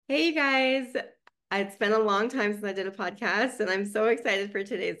Hey, you guys. It's been a long time since I did a podcast, and I'm so excited for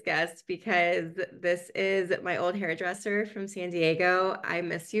today's guest because this is my old hairdresser from San Diego. I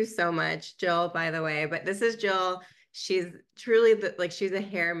miss you so much, Jill, by the way. But this is Jill. She's truly she's a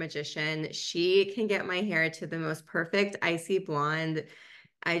hair magician. She can get my hair to the most perfect icy blonde.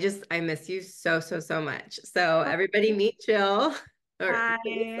 I miss you so, so, so much. So everybody meet Jill or Hi.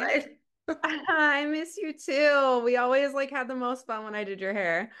 side. I miss you too. We always had the most fun when I did your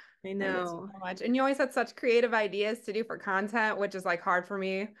hair. I I miss you know. so much. And you always had such creative ideas to do for content, which is hard for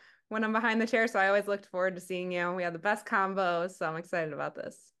me when I'm behind the chair. So I always looked forward to seeing you. We had the best combos, so I'm excited about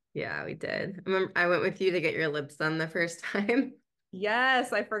this. Yeah, we did. I remember I went with you to get your lips done the first time.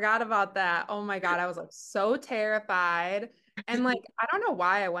 Yes, I forgot about that. Oh my God, I was so terrified. And I don't know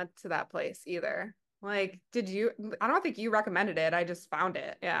why I went to that place either. Did you? I don't think you recommended it. I just found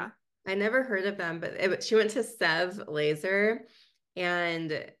it. Yeah. I never heard of them, but she went to Sev Laser,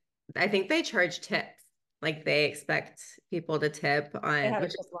 and I think they charge tips. Like they expect people to tip They on, had a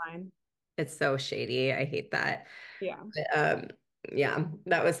which tip line. it's so shady. I hate that. Yeah. But, yeah,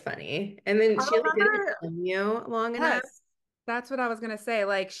 that was funny. And then I she like didn't remember. film you long enough. Yes, that's what I was gonna say.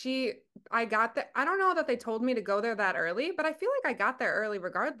 I got there. I don't know that they told me to go there that early, but I feel like I got there early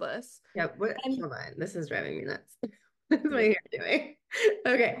regardless. Yeah, what? And Hold on, this is driving me nuts. That's what yeah, you're doing.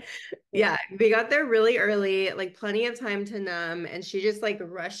 Okay. yeah. Yeah, we got there really early, like plenty of time to numb, and she just like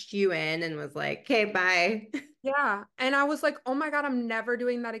rushed you in and was like, "Okay, bye." Yeah. And I was like, oh my God, I'm never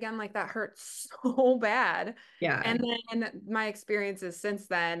doing that again. Like that hurts so bad. Yeah. And then my experiences since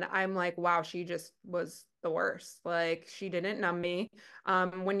then, I'm like, wow, she just was the worst. Like she didn't numb me.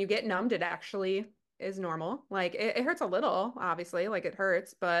 When you get numbed, it actually is normal. It hurts a little, obviously, like it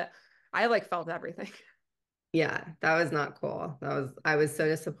hurts, but I felt everything. Yeah, that was not cool. I was so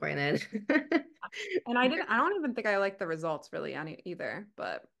disappointed. And I don't even think I like the results really any either,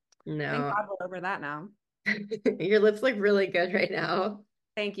 but thank No, God we're over that now. your lips look really good right now.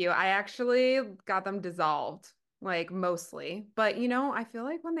 Thank you. I actually got them dissolved, mostly. But I feel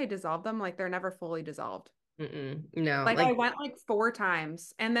like when they dissolve them, they're never fully dissolved. No, I like, went 4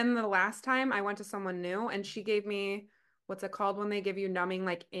 times. And then the last time I went to someone new and she gave me, what's it called when they give you numbing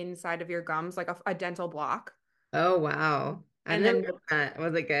inside of your gums, like a dental block. oh wow. I've And never then done that.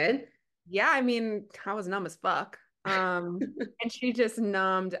 Was it good? yeah, I mean, I was numb as fuck. And she just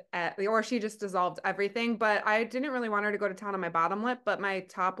or she just dissolved everything. But I didn't really want her to go to town on my bottom lip, but my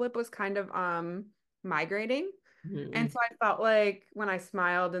top lip was kind of migrating. And Mhm. so I felt like when I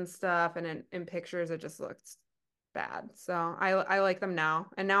smiled and stuff and in pictures, it just looked bad. So I like them now.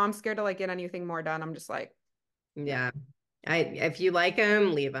 And now I'm scared to get anything more done. I'm just like, no. Yeah. I if you like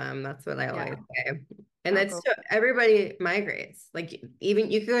them, leave them. That's what I always Yeah, say. And I'll that's go. so everybody migrates. Like even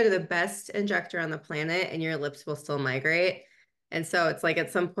you could go to the best injector on the planet and your lips will still migrate. And so it's like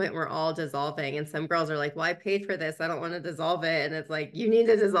at some point we're all dissolving. And some girls are like, well, I paid for this. I don't want to dissolve it. And it's like, you need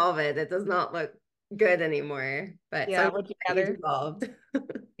to dissolve it. It does not look good anymore. But so I'm Yeah, glad would you that you rather? dissolved.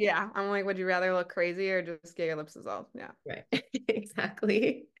 Yeah, I'm like, would you rather look crazy or just get your lips dissolved? Yeah. Right.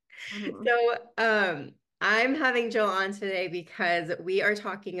 Exactly. Mhm. So, I'm having Jill on today because we are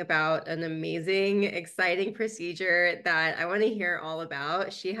talking about an amazing, exciting procedure that I want to hear all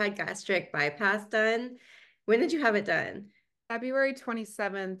about. She had gastric bypass done. When did you have it done? February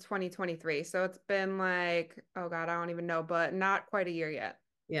 27th, 2023. So it's been oh God, I don't even know, but not quite a year yet.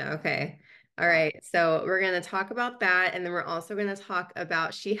 Yeah, okay. All Yeah. right. So we're going to talk about that. And then we're also going to talk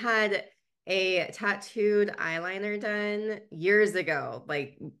about she had a tattooed eyeliner done years ago.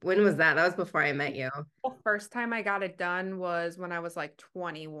 Like, when was that? That was before I met you. The first time I got it done was when I was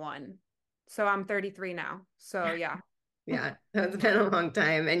 21. So I'm 33 now. So yeah. Yeah, it's been a long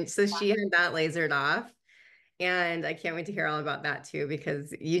time. And so she had that lasered off. And I can't wait to hear all about that too,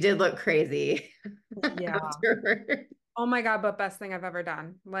 because you did look crazy Yeah. afterward. Oh my God, but best thing I've ever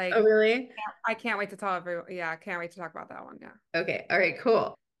done. Oh, really? I can't wait to tell everyone. Yeah, I can't wait to talk about that one. Yeah. Okay. All right,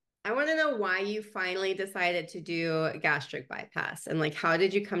 cool. I want to know why you finally decided to do gastric bypass and like how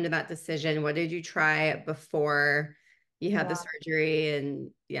did you come to that decision? What did you try before you had the Yeah. surgery?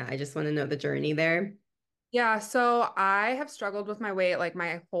 And yeah, I just want to know the journey there. Yeah, so I have struggled with my weight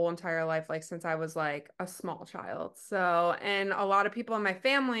my whole entire life, since I was a small child. So, and a lot of people in my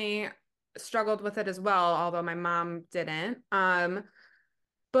family struggled with it as well, although my mom didn't.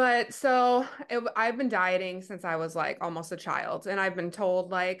 But so I've been dieting since I was almost a child, and I've been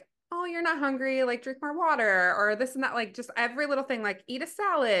told oh, you're not hungry, drink more water, or this and that, just every little thing, eat a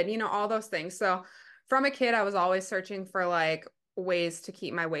salad, all those things. So from a kid, I was always searching for ways to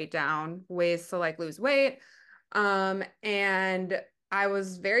keep my weight down, ways to lose weight. And I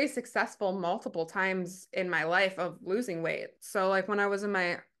was very successful multiple times in my life of losing weight. So when I was in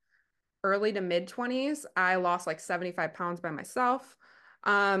my early to mid 20s, I lost like 75 pounds by myself.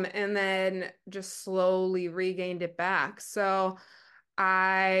 And then just slowly regained it back. So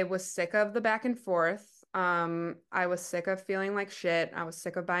I was sick of the back and forth. I was sick of feeling like shit. I was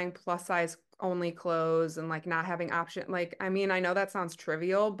sick of buying plus size only clothes and like not having option. Like, I mean, I know that sounds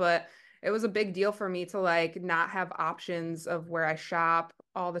trivial, but it was a big deal for me to like not have options of where I shop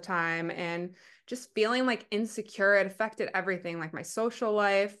all the time and just feeling like insecure. It affected everything, like my social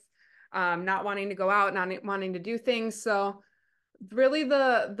life, not wanting to go out, not wanting to do things. So really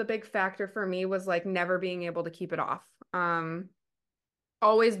the big factor for me was like never being able to keep it off.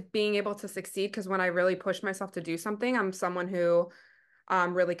 Always being able to succeed because when I really push myself to do something, I'm someone who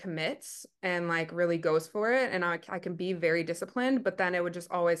really commits and like really goes for it. And I can be very disciplined, but then it would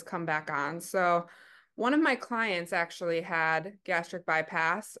just always come back on. So one of my clients actually had gastric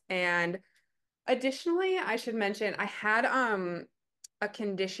bypass. And additionally, I should mention I had a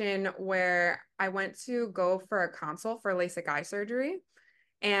condition where I went to go for a consult for LASIK eye surgery.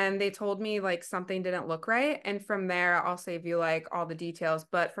 And they told me like something didn't look right. And from there, I'll save you like all the details.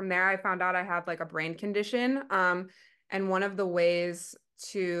 But from there, I found out I had like a brain condition. And one of the ways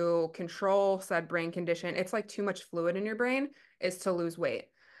to control said brain condition, it's like too much fluid in your brain, is to lose weight.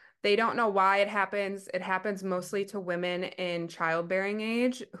 They don't know why it happens. It happens mostly to women in childbearing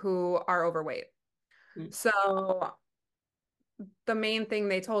age who are overweight. Mm. So the main thing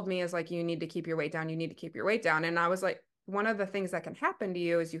they told me is like, you need to keep your weight down. You need to keep your weight down. And I was like, one of the things that can happen to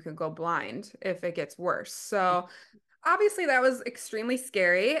you is you could go blind if it gets worse. So obviously that was extremely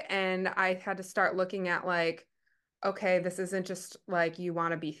scary. And I had to start looking at like, okay, this isn't just like you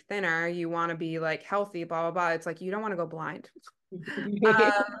want to be thinner, you want to be like healthy, blah, blah, blah. It's like you don't want to go blind.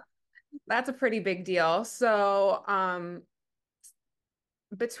 That's a pretty big deal. So,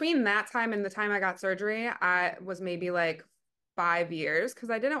 between that time and the time I got surgery, I was maybe like 5 years because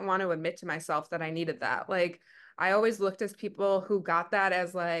I didn't want to admit to myself that I needed that. Like, I always looked at people who got that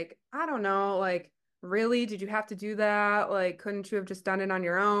as like, I don't know, like, really, did you have to do that? Like, couldn't you have just done it on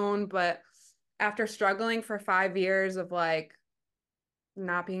your own? But after struggling for 5 years of like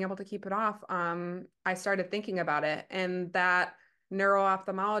not being able to keep it off, I started thinking about it. And that neuro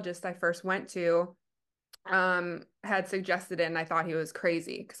ophthalmologist I first went to had suggested it and I thought he was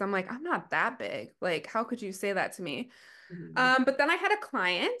crazy because I'm like, I'm not that big. Like, how could you say that to me? Mhm. But then I had a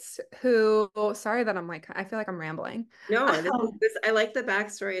client who, oh, sorry that I'm like, I feel like I'm rambling. No, this I like the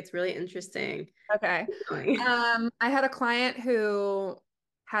backstory. It's really interesting. Okay. I had a client who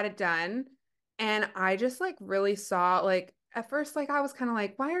had it done, and I just like really saw like at first, like I was kind of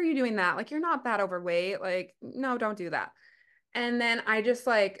like, why are you doing that? Like, you're not that overweight. Like, no, don't do that. And then I just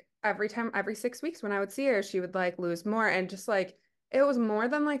like every time, every 6 weeks when I would see her, she would like lose more. And just like it was more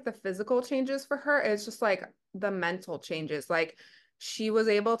than like the physical changes for her. It's just like the mental changes. Like she was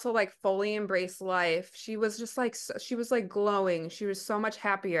able to like fully embrace life. She was just like, she was like glowing. She was so much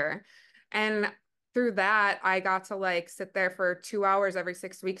happier. And through that, I got to like sit there for 2 hours every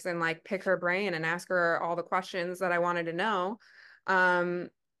 6 weeks and like pick her brain and ask her all the questions that I wanted to know. Um,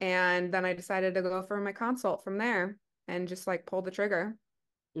 and then I decided to go for my consult from there and just like pull the trigger.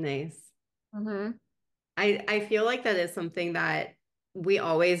 Nice. Hmm. I feel like that is something that we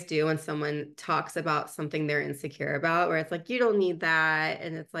always do when someone talks about something they're insecure about, where it's like, you don't need that.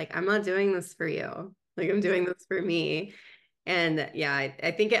 And it's like, I'm not doing this for you. Like, I'm doing this for me. And yeah,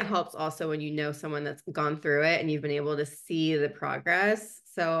 I think it helps also when you know someone that's gone through it and you've been able to see the progress.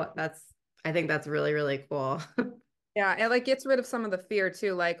 So I think that's really, really cool. Yeah, it like gets rid of some of the fear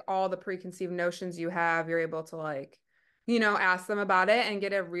too, like all the preconceived notions you have, you're able to like, ask them about it and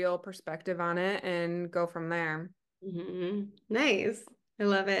get a real perspective on it and go from there. Nice. I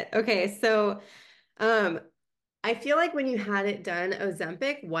love it. Okay, so um I feel like when you had it done,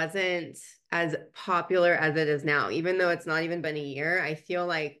 Ozempic wasn't as popular as it is now. Even though it's not even been a year, I feel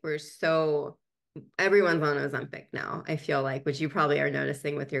like everyone's on Ozempic now, I feel like, which you probably are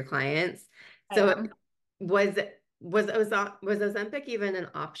noticing with your clients. I So am. was was Ozempic even an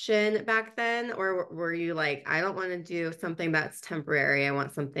option back then? Or were you like, I don't want to do something that's temporary. I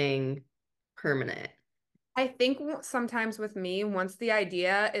want something permanent. I think sometimes with me, once the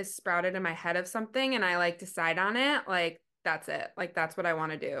idea is sprouted in my head of something and I like decide on it, like that's it. Like that's what I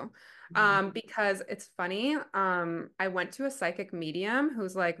want to do. Because it's funny. I went to a psychic medium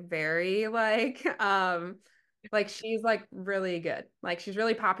who's like very like she's like really good. Like she's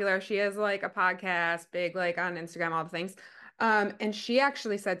really popular. She has like a podcast, big like on Instagram, all the things. And she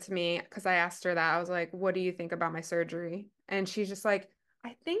actually said to me, because I asked her that, I was like, what do you think about my surgery? And she's just like,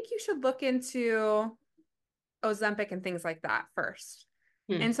 I think you should look into Ozempic and things like that first.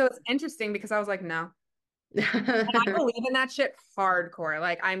 Hmm. And so it's interesting because I was like, no. And I believe in that shit hardcore.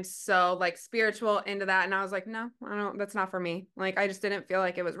 Like I'm so like spiritual into that. And I was like, no, I don't, that's not for me. Like I just didn't feel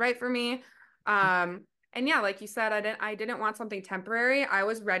like it was right for me. And yeah, like you said, I didn't want something temporary. I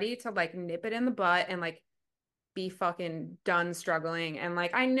was ready to like nip it in the butt and like be fucking done struggling. And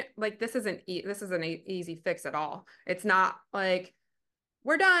like I kn like this isn't an easy fix at all. It's not like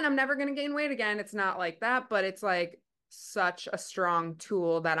we're done. I'm never gonna gain weight again. It's not like that, but it's like such a strong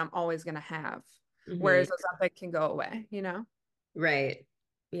tool that I'm always gonna have. Mhm. Whereas Ozempic can go away, you know? Right.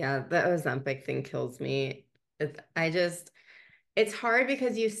 Yeah, the Ozempic thing kills me. It's hard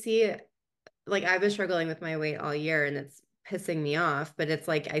because you see, like I've been struggling with my weight all year and it's pissing me off, but it's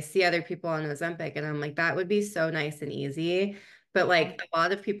like I see other people on Ozempic and I'm like, that would be so nice and easy. But like a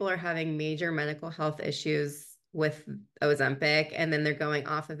lot of people are having major medical health issues with Ozempic and then they're going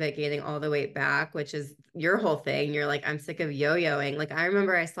off of it, gaining all the weight back, which is your whole thing. You're like, I'm sick of yo-yoing. Like I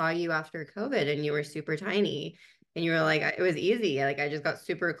remember I saw you after COVID and you were super tiny. And you were like, it was easy. Like I just got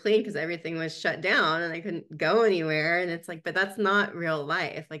super clean because everything was shut down and I couldn't go anywhere. And it's like, but that's not real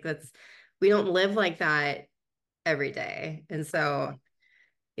life. Like we don't live like that every day. And so,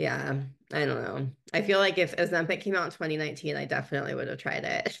 yeah, I don't know. I feel like if Ozempic came out in 2019, I definitely would have tried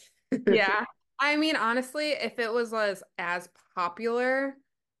it. Yeah. I mean, honestly, if it was as popular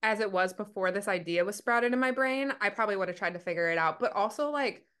as it was before this idea was sprouted in my brain, I probably would have tried to figure it out. But also,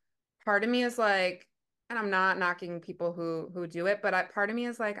 like, part of me is like, and I'm not knocking people who do it, but part of me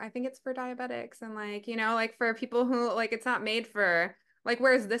is like, I think it's for diabetics and like, like for people who like it's not made for like,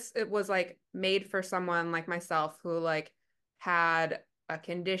 whereas this it was like made for someone like myself who like had a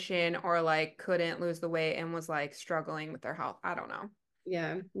condition or like couldn't lose the weight and was like struggling with their health. I don't know.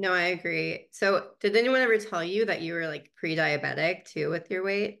 Yeah, no, I agree. So, did anyone ever tell you that you were like pre-diabetic too with your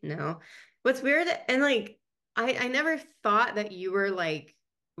weight? No. What's weird, and like I never thought that you were like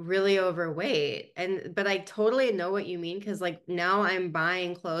really overweight. And but I totally know what you mean because like now I'm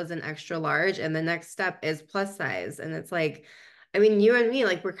buying clothes in extra large and the next step is plus size. And it's like, I mean, you and me,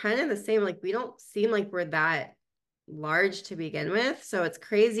 like we're kind of the same. Like we don't seem like we're that large to begin with. So it's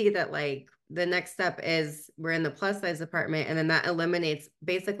crazy that like the next step is we're in the plus size department, and then that eliminates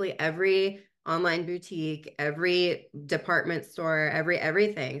basically every online boutique, every department store,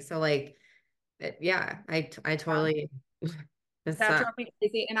 everything. So like, yeah, I totally it That sucks. drove me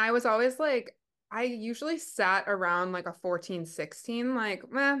crazy. And I was always like, I usually sat around like a 14, 16, like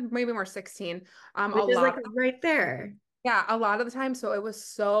maybe more 16. A Which is like lot right there. Yeah, a lot of the time. So it was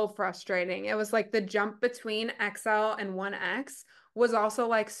so frustrating. It was like the jump between XL and 1X was also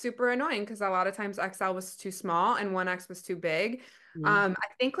like super annoying because a lot of times XL was too small and 1X was too big. Mhm. I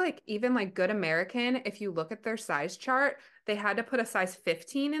think like even like Good American, if you look at their size chart, they had to put a size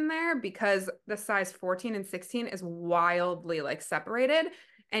 15 in there because the size 14 and 16 is wildly like separated.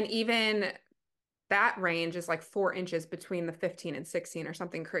 And even that range is like 4 inches between the 15 and 16 or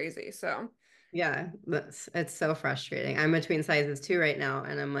something crazy. So. Yeah, it's so frustrating. I'm between sizes too right now,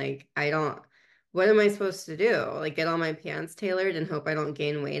 and I'm like, what am I supposed to do? Like get all my pants tailored and hope I don't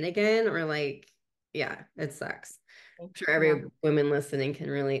gain weight again? Or like, yeah, it sucks. I'm sure Yeah. every woman listening can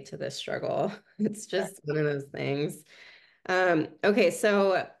relate to this struggle. It's just one of those things. Okay,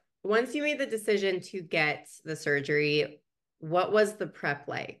 so once you made the decision to get the surgery, what was the prep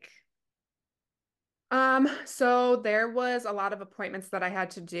like? So there was a lot of appointments that I had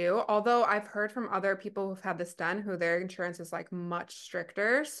to do, although I've heard from other people who've had this done who their insurance is like much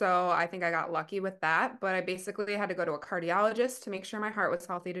stricter. So I think I got lucky with that. But I basically had to go to a cardiologist to make sure my heart was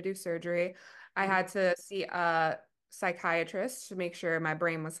healthy to do surgery. I had to see a psychiatrist to make sure my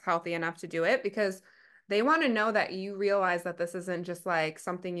brain was healthy enough to do it because they want to know that you realize that this isn't just like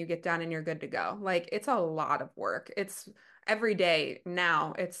something you get done and you're good to go. Like it's a lot of work. It's every day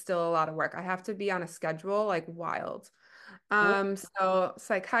now, it's still a lot of work. I have to be on a schedule like wild. So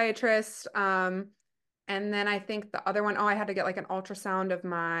psychiatrist, and then I think the other one, oh, I had to get like an ultrasound of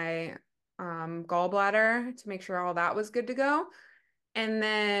my gallbladder to make sure all that was good to go. And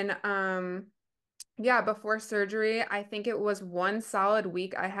then yeah, before surgery, I think it was 1 solid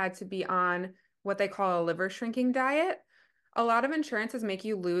week I had to be on what they call a liver shrinking diet. A lot of insurances make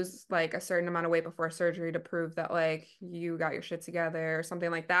you lose like a certain amount of weight before surgery to prove that like you got your shit together or something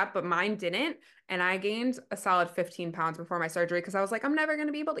like that. But mine didn't. And I gained a solid 15 pounds before my surgery because I was like, I'm never going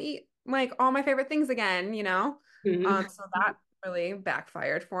to be able to eat like all my favorite things again, you know? Mhm. So that really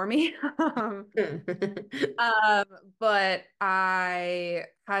backfired for me. Um, but I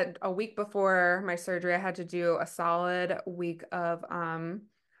had a week before my surgery, I had to do a solid week of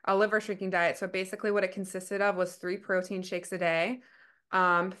a liver shrinking diet. So basically what it consisted of was 3 protein shakes a day,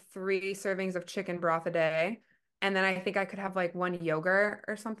 3 servings of chicken broth a day, And then I think I could have like one yogurt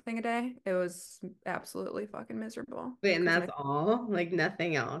or something a day. It was absolutely fucking miserable Wait, and because that's my all? Like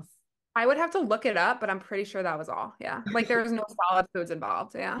nothing else? I would have to look it up, but I'm pretty sure that was all. Yeah. Like there was no solid foods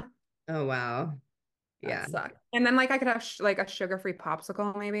involved. Yeah. Oh, wow. That Yeah. sucked. And then like I could have sh like a sugar-free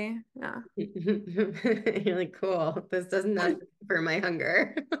popsicle maybe. Yeah. You're like, cool. This does nothing for my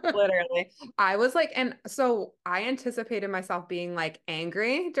hunger. Literally. I was like, and so I anticipated myself being like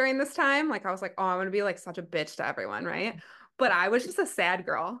angry during this time. Like I was like, oh, I'm gonna be like such a bitch to everyone, right? But I was just a sad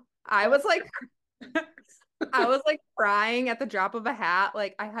girl. I was like crying at the drop of a hat.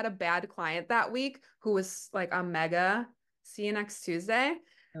 Like I had a bad client that week who was like a mega see you next Tuesday.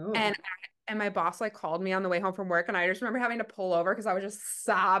 Oh. And and my boss like called me on the way home from work and I just remember having to pull over because I was just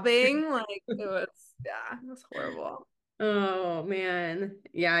sobbing. Like it was yeah, it was horrible. Oh man.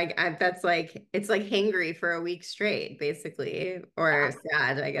 Yeah, that's like it's like hangry for a week straight, basically, or Yeah.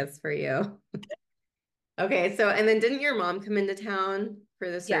 sad, I guess, for you. Okay, so and then didn't your mom come into town for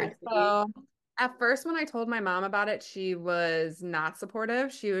the Yeah. surgery? So at first, when I told my mom about it, she was not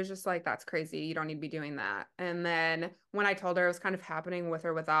supportive. She was just like, that's crazy. You don't need to be doing that. And then when I told her it was kind of happening with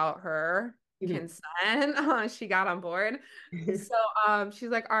or without her consent, she got on board. So she's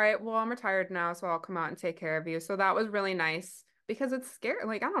like, all right, well, I'm retired now, so I'll come out and take care of you. So that was really nice because it's scary.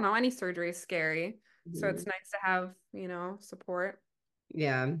 Like, I don't know, any surgery is scary. So it's nice to have, support.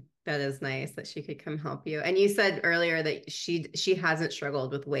 Yeah, that is nice that she could come help you. And you said earlier that she hasn't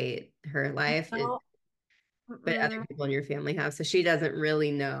struggled with weight her life, No. but other Mm-mm. people in your family have. So she doesn't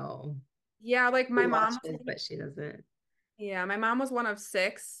really know. Yeah, like She my mom was watches, but she doesn't. Yeah, my mom was one of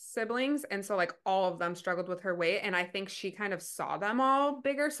six siblings, and so like all of them struggled with her weight, and I think she kind of saw them all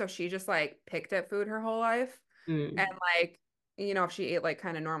bigger, so she just like picked at food her whole life. And Mm, like, if she ate like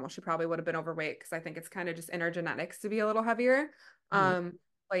kind of normal, she probably would have been overweight because I think it's kind of just in her genetics to be a little heavier. mm,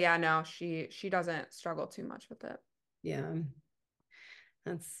 But yeah, no, she doesn't struggle too much with it. yeah,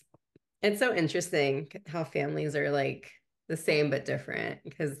 that's it's so interesting how families are like the same but different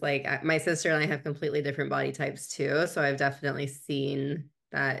because like my sister and I have completely different body types too. So I've definitely seen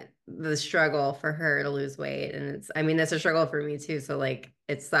that the struggle for her to lose weight. And it's, I mean, it's a struggle for me too. So like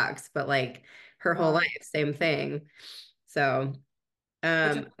it sucks, but like her whole Yeah. life, same thing. So,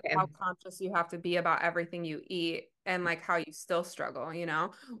 It's just okay. how conscious you have to be about everything you eat and like how you still struggle.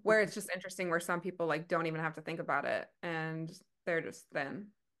 Where it's just interesting where some people like don't even have to think about it and they're just thin.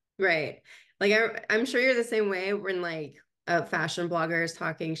 Right. Like I'm sure you're the same way when like a fashion blogger is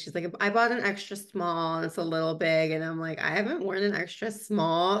talking. She's like, I bought an extra small and it's a little big. And I'm like, I haven't worn an extra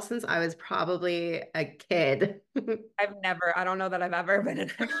small since I was probably a kid. I don't know that I've ever been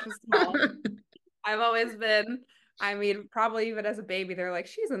an extra small. I've always been, I mean, probably even as a baby, they're like,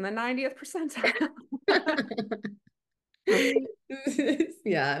 she's in the 90th percentile.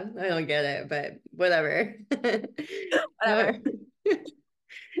 Yeah, I don't get it, but whatever. Uh, Whatever.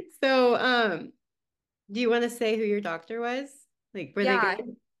 So, do you want to say who your doctor was? Like, were they Yeah,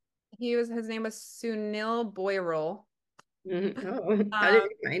 good? his name was Sunil Boyrol. Mhm. Oh, how did Um,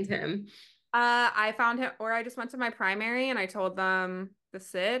 you find him? I found him, or I just went to my primary and I told them the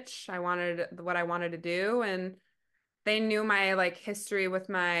sitch. I wanted what I wanted to do, and they knew my like history with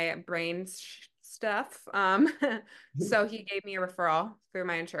my brain stuff. So he gave me a referral through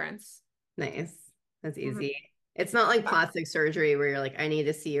my insurance. Nice. That's Mhm. easy. It's not like plastic surgery where you're like, I need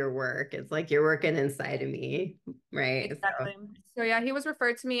to see your work. It's like you're working inside of me, right? So, Exactly. So yeah, he was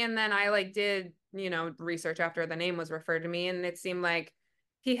referred to me and then I like did, research after the name was referred to me and it seemed like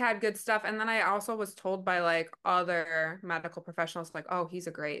he had good stuff. And then I also was told by like other medical professionals like, oh, he's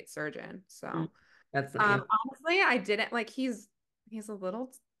a great surgeon. mm, So that's nice. honestly, I didn't like he's a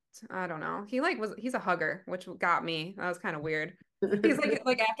little I don't know. He's a hugger, which got me. That was kind of weird. He's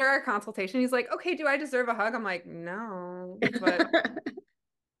like after our consultation, he's like, okay, do I deserve a hug? I'm like, no. But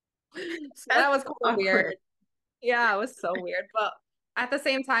so that That's was kind of awkward. weird. Yeah, it was so weird. But at the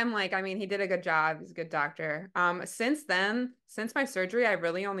same time, like, I mean, he did a good job. He's a good doctor. Since then, since my surgery, I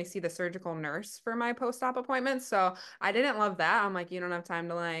really only see the surgical nurse for my post-op appointments. So I didn't love that. I'm like, you don't have time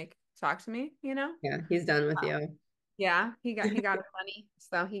to like talk to me? Yeah, he's done with you. Yeah, he got his money,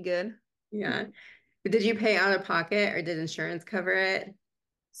 so he good. Yeah. Did you pay out of pocket or did insurance cover it?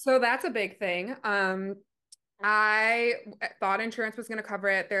 So that's a big thing. I thought insurance was gonna cover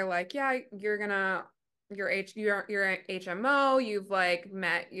it. They're like, yeah, you're HMO, you've like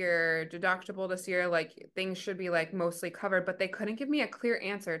met your deductible this year, like things should be like mostly covered, but they couldn't give me a clear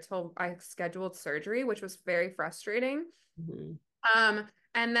answer till I scheduled surgery, which was very frustrating. Mhm.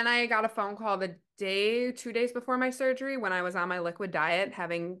 And then I got a phone call 2 days before my surgery when I was on my liquid diet,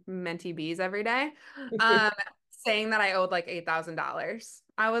 having Menti B's every day, um, saying that I owed like $8,000.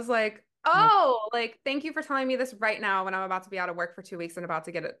 I was like, Oh, like thank you for telling me this right now when I'm about to be out of work for 2 weeks and about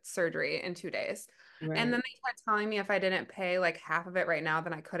to get a surgery in 2 days. And then Right. they kept telling me if I didn't pay like half of it right now,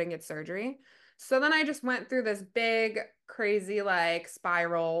 then I couldn't get surgery. So then I just went through this big, crazy like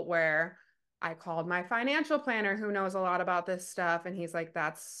spiral where I called my financial planner who knows a lot about this stuff, and he's like,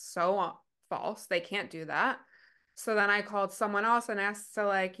 that's so false. They can't do that. So then I called someone else and asked to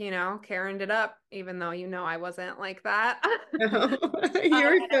like, Karen'd it up, even though I wasn't like that.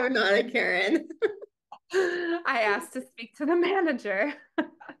 You're so not a Karen. I asked to speak to the manager. Good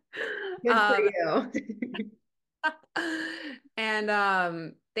for Um, you.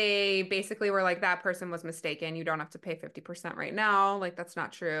 and they basically were like, that person was mistaken. You don't have to pay 50% right now. Like, that's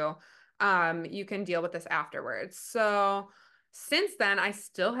not true. You can deal with this afterwards. So since then, I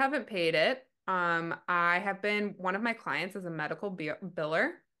still haven't paid it. I have been, one of my clients is a medical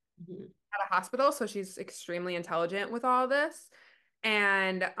biller Mhm. at a hospital, so she's extremely intelligent with all this.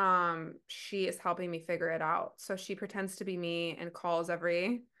 And she is helping me figure it out. So she pretends to be me and calls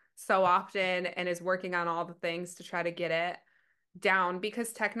every so often and is working on all the things to try to get it down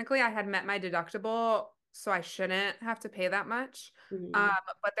because technically I had met my deductible, so I shouldn't have to pay that much. Um, Mhm.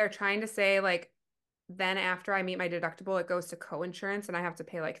 but they're trying to say like then after I meet my deductible, it goes to co-insurance and I have to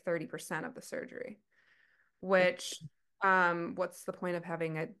pay like 30% of the surgery, which what's the point of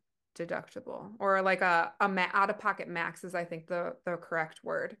having a deductible or like a out-of-pocket max is I think the correct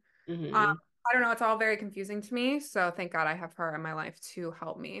word. Um, Mhm. I don't know, it's all very confusing to me, so thank God I have her in my life to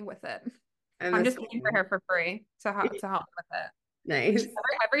help me with it. I'm I'm the just paying for same. her for free to help me with it. Nice.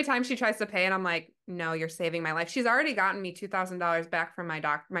 Every time she tries to pay and I'm like, "No, you're saving my life." She's already gotten me $2,000 back from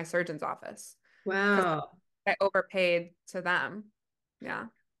my surgeon's office because Wow. I overpaid to them. Yeah.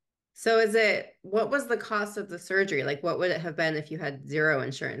 So what was the cost of the surgery? Like what would it have been if you had zero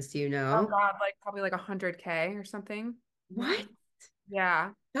insurance? Do you Oh know? God, like probably like 100K or something. Yeah. What?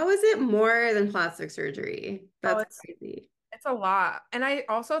 Yeah. How is it more than plastic surgery? Oh, That's it's crazy. It's a lot. And I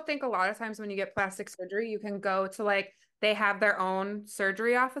also think a lot of times when you get plastic surgery, you can go to like they have their own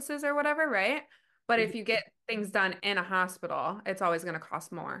surgery offices or whatever, right? But if you get things done in a hospital, it's always going to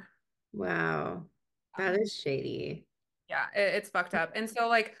cost more. Wow. That Um, is shady. yeah, it's fucked up. And so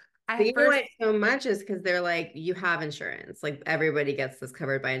like But I you know first, why it's so much is because they're like, you have insurance. Like everybody gets this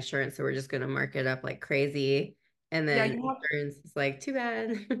covered by insurance, so we're just gonna mark it up like crazy. And yeah, then insurance is like, too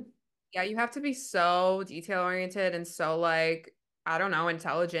bad. you have to be so detail oriented and so like I don't know,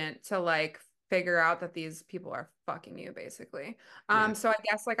 intelligent to like figure out that these people are fucking you basically. Yeah. So I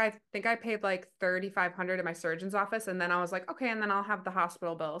guess like I think I paid like 3,500 in my surgeon's office and then I was like, okay, and then I'll have the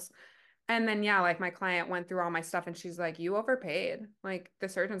hospital bills. And then yeah, like my client went through all my stuff and she's like, you overpaid. Like the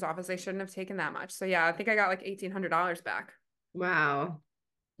surgeon's office, they shouldn't have taken that much. So yeah, I think I got like $1,800 back. Wow.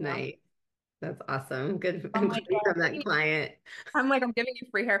 Yeah. Nice. That's awesome. Good, I'm good like, from that client. I'm giving you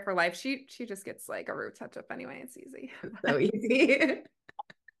free hair for life. She just gets like a root touch up anyway. It's easy. It's so easy.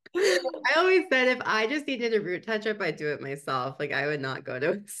 I always said if I just needed a root touch up, I'd do it myself. Like I would not go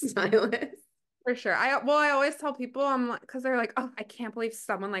to a stylist. For sure. I always tell people I'm like because they're like, oh, I can't believe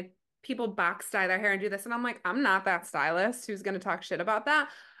someone like people box dye their hair and do this. And I'm like, I'm not that stylist who's gonna talk shit about that.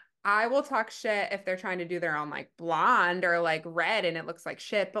 I will talk shit if they're trying to do their own like blonde or like red and it looks like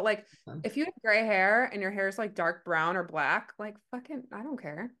shit. But like if you have gray hair and your hair is like dark brown or black, like fucking I don't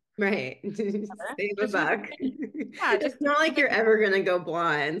care. Right. Save a Just use buck. yeah, just It's use not like the you're ever gonna go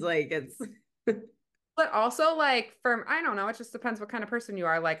blonde. Like it's but also like for I don't know, it just depends what kind of person you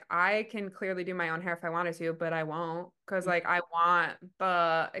are. Like I can clearly do my own hair if I wanted to, but I won't because like I want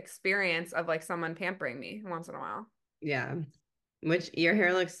the experience of like someone pampering me once in a while. yeah. Which your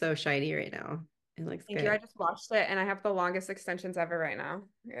hair looks so shiny right now. It looks Thank you. good. I just washed it and I have the longest extensions ever right now.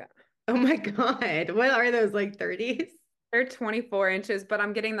 Yeah. Oh my God. What are those like 30s? They're 24 inches, but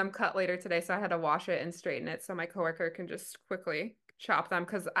I'm getting them cut later today, so I had to wash it and straighten it so my coworker can just quickly chop them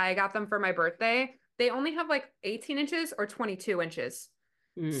because I got them for my birthday. They only have like 18 inches or 22 inches.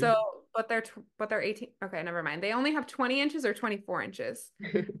 Mm. So, but they're 18. Okay, never mind. They only have 20 inches or 24 inches.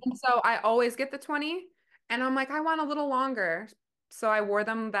 And so I always get the 20 and I'm like, I want a little longer. So I wore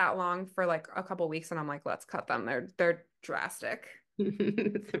them that long for like a couple weeks and I'm like, let's cut them. They're drastic.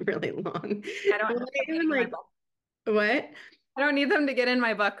 It's really long. I don't Well, need I them even getting in my like butt. what? I don't need them to get in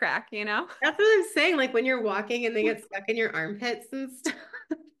my butt crack, you know? That's what I'm saying. Like when you're walking and they get stuck in your armpits and stuff.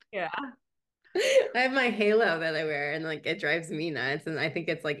 Yeah. I have my halo that I wear and like it drives me nuts. And I think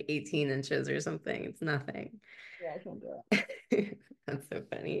it's like 18 inches or something. It's nothing. Yeah, I can do it. That's so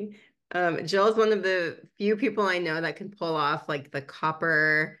funny. Jill's one of the few people I know that can pull off like the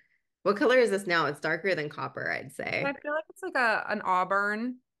copper. What color is this now? It's darker than copper, I'd I say. feel like it's like a an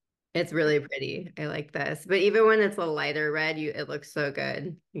auburn. It's really pretty. I like this. But even when it's a lighter red, it looks so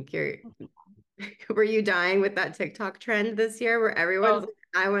good. Like you're were you dying with that TikTok trend this year where everyone's Oh,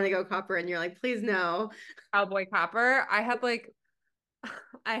 like, I want to go copper and you're like, please no. cowboy copper. I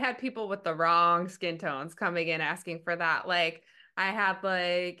had people with the wrong skin tones coming in asking for that. Like I had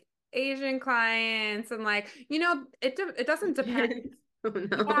like Asian clients and like, it doesn't depend. Oh no.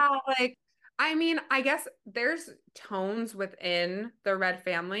 Yeah, like I mean, I guess there's tones within the red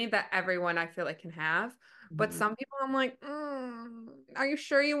family that everyone I feel like can have. But Mhm. some people I'm like, are you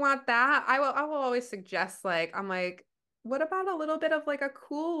sure you want that? I will always suggest like I'm like, what about a little bit of like a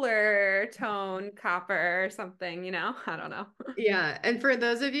cooler tone copper or something, you know? I don't know. Yeah. And for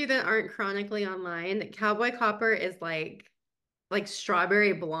those of you that aren't chronically online, Cowboy Copper is like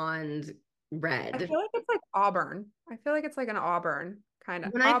strawberry blonde I red. feel like it's like auburn. I feel like it's like an auburn kind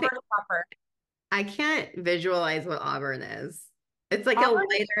of When I think auburn copper. I can't visualize what auburn is. It's like a Auburn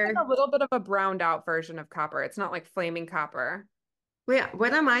is like a lighter. little bit of a browned out version of copper. It's not like flaming copper. Wait,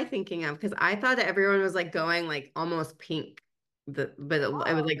 what am I thinking of? Because I thought that everyone was like going like almost pink, but it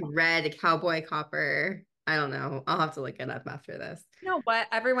was like red cowboy copper. I don't know. I'll have to look it up after this. You know what?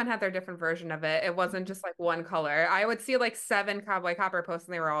 Everyone had their different version of it. It wasn't just like one color. I would see like seven cowboy copper posts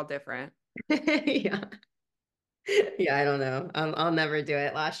and they were all different. Yeah. Yeah, I don't know. I'll never do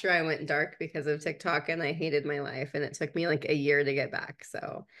it. Last year I went dark because of TikTok and I hated my life and it took me like a year to get back.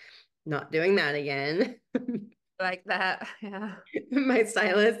 So not doing that again. Like that. Yeah. My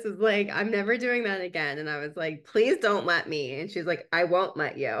stylist is like, I'm never doing that again. And I was like, please don't let me. And she's like, I won't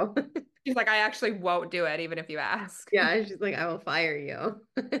let you. She's like, I actually won't do it even if you ask. Yeah, she's like, I will fire you.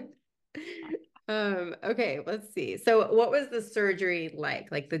 Okay, let's see. So what was the surgery like?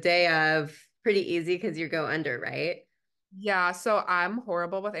 Like the day of, pretty easy because you go under, right? Yeah, so I'm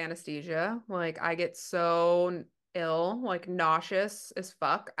horrible with anesthesia. Like I get so ill, like nauseous as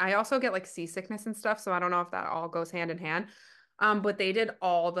fuck. I also get like seasickness and stuff, so I don't know if that all goes hand in hand. But they did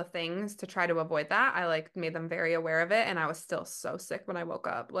all the things to try to avoid that. I like made them very aware of it, and I was still so sick when I woke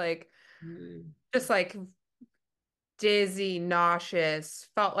up. Like Mm. just like dizzy, nauseous,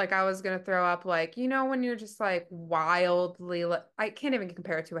 felt like I was gonna throw up. Like, when you're just like wildly, I can't even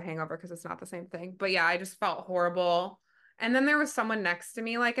compare it to a hangover because it's not the same thing. But yeah, I just felt horrible. And then there was someone next to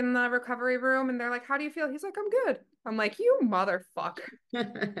me, like in the recovery room, and they're like, "How do you feel?" He's like, "I'm good." I'm like, "You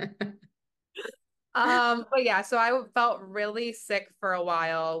motherfucker." But yeah, so I felt really sick for a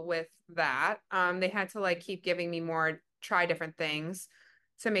while with that. They had to like keep giving me more, try different things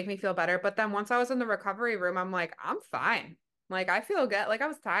to make me feel better. But then once I was in the recovery room, I'm like, I'm fine. Like I feel good. Like I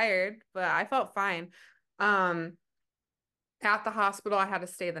was tired, but I felt fine. Um, at the hospital, I had to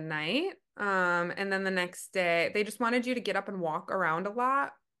stay the night. And then the next day, they just wanted you to get up and walk around a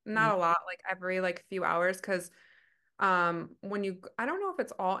lot. Not a lot, like every like few hours, because when you I don't know if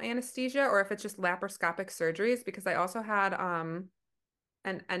it's all anesthesia or if it's just laparoscopic surgeries because I also had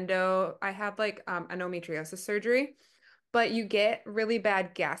I had like endometriosis surgery, but you get really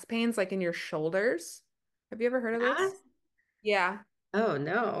bad gas pains like in your shoulders. Have you ever heard of this? Yes? Yeah. Oh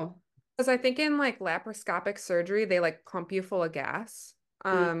no. Because I think in like laparoscopic surgery, they like pump you full of gas.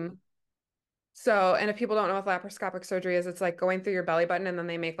 Mm. And if people don't know what laparoscopic surgery is, it's like going through your belly button and then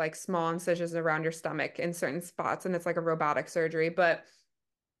they make like small incisions around your stomach in certain spots, and it's like a robotic surgery. But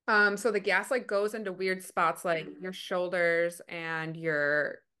so the gas like goes into weird spots like your shoulders and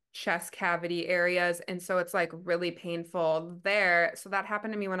your chest cavity areas. And so it's like really painful there. So that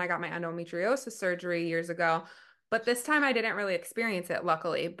happened to me when I got my endometriosis surgery years ago. But this time I didn't really experience it,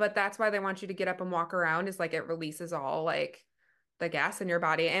 luckily. But that's why they want you to get up and walk around, is like it releases all like the gas in your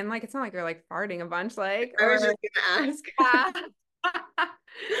body. And like it's not like you're like farting a bunch, like, I was or just gonna ask. yeah.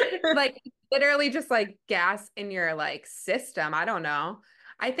 Like literally just like gas in your like system. I don't know.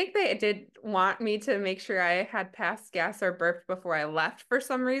 I think they did want me to make sure I had passed gas or burped before I left for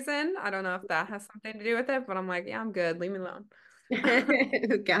some reason. I don't know if that has something to do with it, but I'm like, yeah, I'm good. Leave me alone.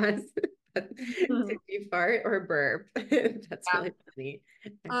 Gas. Did you fart or burp? That's Yeah. really funny,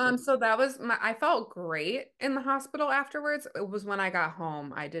 actually. So that was I felt great in the hospital afterwards. It was when I got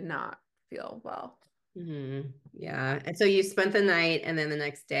home, I did not feel well. Yeah. And so you spent the night and then the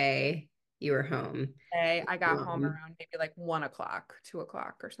next day you were home. I got home Um, around maybe like 1 o'clock, 2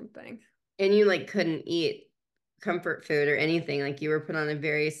 o'clock or something. and you like couldn't eat comfort food or anything. Like you were put on a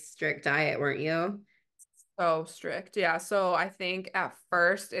very strict diet, weren't you? So strict. Yeah. So I think at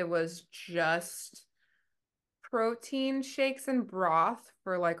first it was just protein shakes and broth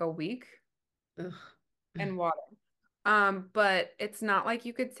for like a week Ugh. and water. But it's not like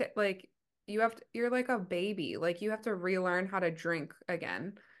you could like you're like a baby. Like you have to relearn how to drink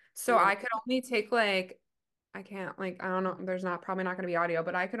again. So Mm. I could only take like I can't like I don't know. There's not probably not going to be audio,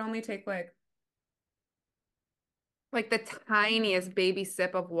 but I could only take like the tiniest baby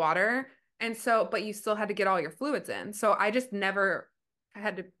sip of water. And so, but you still had to get all your fluids in. So I just never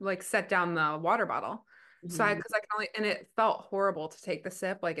had to like set down the water bottle. So Mhm. because I can only, and it felt horrible to take the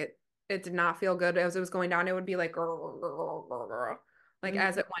sip. Like it did not feel good as it was going down. It would be like, like Mm.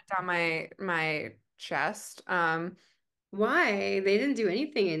 as it went down my chest. Why? They didn't do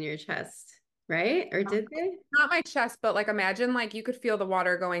anything in your chest, right? Or did they? Not my chest, but like imagine like you could feel the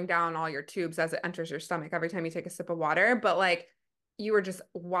water going down all your tubes as it enters your stomach every time you take a sip of water, but like you were just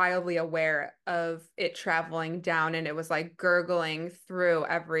wildly aware of it traveling down and it was like gurgling through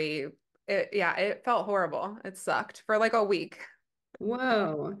yeah, it felt horrible. It sucked for like a week.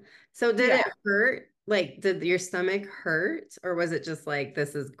 Whoa. So did Yeah. it hurt? Like, did your stomach hurt, or was it just like,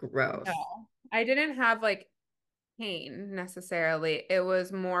 this is gross? No. I didn't have like pain necessarily. It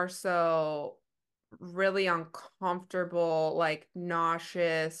was more so really uncomfortable, like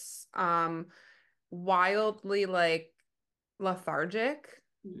nauseous, wildly like lethargic,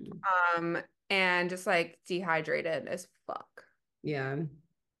 Mm. um, and just like dehydrated as fuck. Yeah.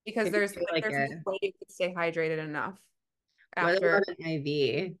 Because Maybe there's do like like there's no a, way you can stay hydrated enough what after. about an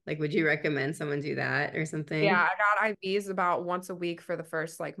IV? Like, would you recommend someone do that or Yeah, something? I got IVs about once a week for the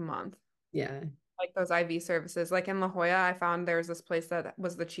first like month. Yeah. Like those IV services. Like in La Jolla, I found there's this place that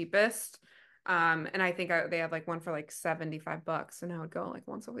was the cheapest. And I think they had like one for like $75 and I would go like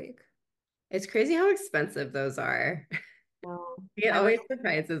once a week. It's crazy how expensive those are. No. It I wish always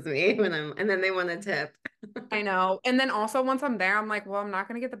surprises me when and then they want a tip. I know. And then also once I'm there, I'm like, well, I'm not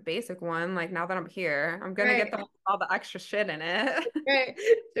gonna get the basic one. Like now that I'm here, I'm gonna get Right. all the extra shit in it. Right.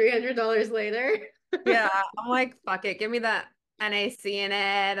 $300 later. Yeah, I'm like, fuck it. Give me the NaC in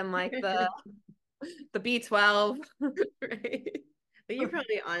it and like the B12. Right. But you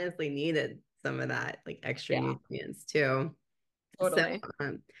probably honestly needed some of that, like extra Yeah, nutrients too. So, totally.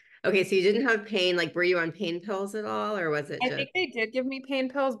 um, okay, so you didn't have pain, like were you on pain pills at all, or was it I just think they did give me pain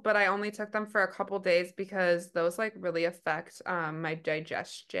pills, but I only took them for a couple days because those like really affect my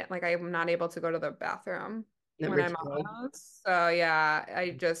digestion. Like I'm not able to go to the bathroom when number I'm two? on those. So yeah,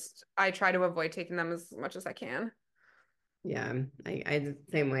 I try to avoid taking them as much as I can. Yeah, I did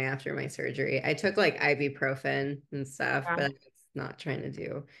the same way after my surgery. I took like ibuprofen and stuff, Yeah. but it's not trying to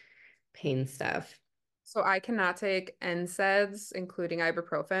do pain stuff So I cannot take NSAIDs, including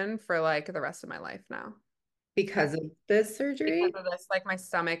ibuprofen, for like the rest of my life now. because of this Because surgery. of this, like my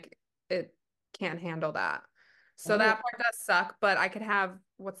stomach, it can't handle that. So Oh, that part does suck, but I could have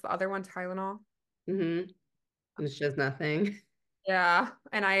what's the other one? Tylenol. mm-hmm. It's just nothing. Yeah,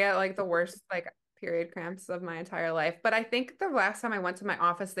 and I get like the worst like period cramps of my entire life. But I think the last time I went to my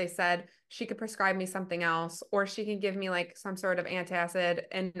office, they said she could prescribe me something else, or she could give me like some sort of antacid,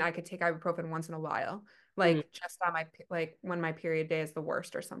 and I could take ibuprofen once in a while, Mm. like just on my like when my period day is the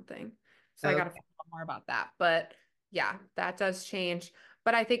worst or something. So I got to Okay. find out more about that. But yeah, that does change.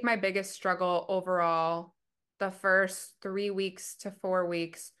 But I think my biggest struggle overall, the first 3 weeks to 4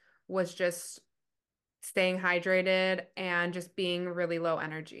 weeks, was just staying hydrated and just being really low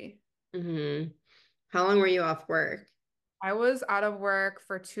energy. Mm-hmm. How long were you off work? I was out of work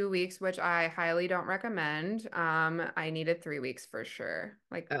for 2 weeks, which I highly don't recommend. I needed 3 weeks for sure.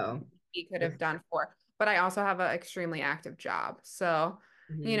 Like Oh, he could have okay. done four, but I also have an extremely active job. So,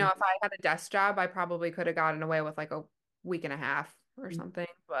 Mhm. if I had a desk job, I probably could have gotten away with like a week and a half or something.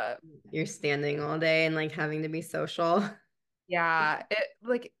 But You're standing all day and like having to be social. yeah,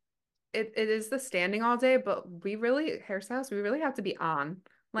 it is the standing all day, but hairstylists, we really have to be on.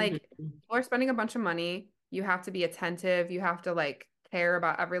 Like, Mhm. people are spending a bunch of money. You have to be attentive. You have to like care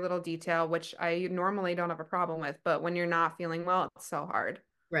about every little detail, which I normally don't have a problem with. But when you're not feeling well, it's so hard.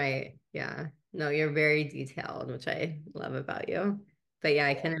 Right. Yeah. No, you're very detailed, which I love about you. But yeah,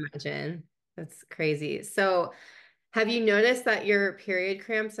 I can imagine. That's crazy. So, have you noticed that your period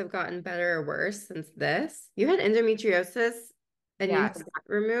cramps have gotten better or worse since this? You had endometriosis and you had Yes. that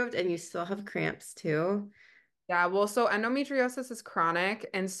removed and you still have cramps too. Yeah. Well, so endometriosis is chronic.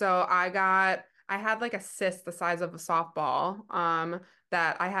 And so I had like a cyst the size of a softball,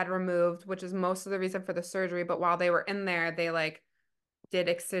 that I had removed, which is most of the reason for the surgery. But while they were in there, they like did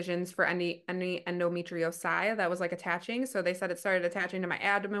excisions for any endometriosis that was like attaching. So they said it started attaching to my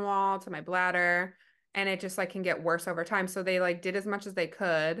abdomen wall, to my bladder, and it just like can get worse over time. So they like did as much as they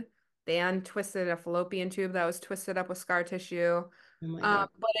could. They untwisted a fallopian tube that was twisted up with scar tissue. Oh my God.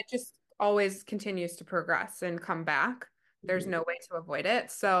 But it just always continues to progress and come back. There's Mhm. no way to avoid it.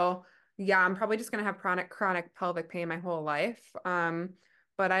 So yeah, I'm probably just gonna have chronic pelvic pain my whole life.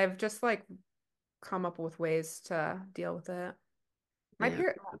 But I've just like come up with ways to deal with it. My Yeah.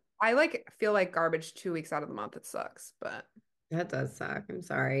 period, I like feel like garbage 2 weeks out of the month. It sucks, but That does suck. I'm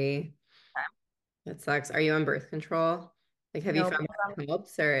sorry. okay. That sucks. Are you on birth control? Like, have you No, found because that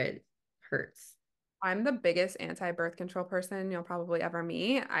helps or it hurts? I'm the biggest anti-birth control person you'll probably ever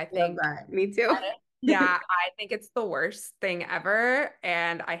meet. I Love think that. Me too. Yeah, I think it's the worst thing ever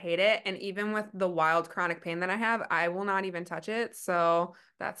and I hate it. And even with the wild chronic pain that I have, I will not even touch it. So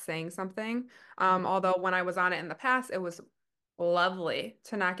that's saying something. Although when I was on it in the past, it was lovely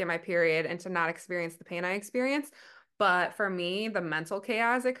to not get my period and to not experience the pain I experienced. But for me, the mental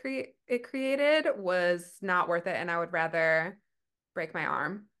chaos it created was not worth it, and I would rather break my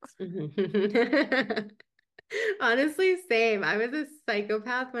arm. Honestly, same. I was a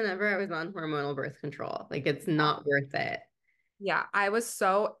psychopath whenever I was on hormonal birth control. Like, it's not worth it. Yeah, I was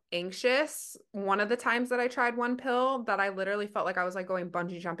so anxious one of the times that I tried one pill that I literally felt like I was like going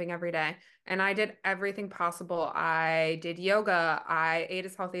bungee jumping every day. And I did everything possible. I did yoga. I ate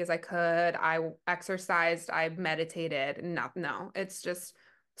as healthy as I could. I exercised. I meditated. No, no, it's just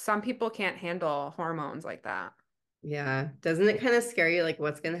some people can't handle hormones like that. Yeah. Doesn't it kind of scare you, like,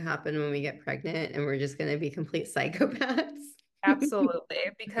 what's going to happen when we get pregnant and we're just going to be complete psychopaths? Absolutely.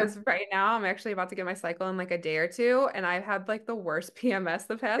 Because right now I'm actually about to get my cycle in like a day or two, and I've had like the worst PMS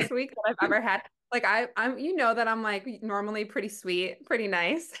the past week that I've ever had. Like I'm you know that I'm like normally pretty sweet, pretty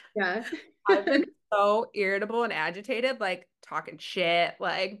nice. Yeah. I've been so irritable and agitated, like talking shit,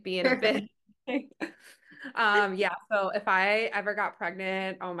 like being a bitch. Yeah, so if I ever got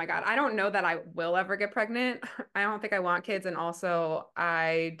pregnant, oh my God, I don't know that I will ever get pregnant. I don't think I want kids, and also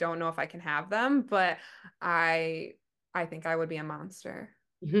I don't know if I can have them, but I I think I would be a monster.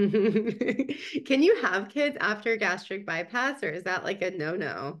 Can you have kids after gastric bypass, or is that like a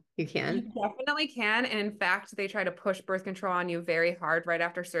no-no? You You can? definitely can. And in fact, they try to push birth control on you very hard right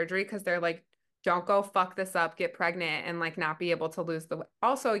after surgery because they're like, don't go fuck this up, get pregnant, and like not be able to lose the.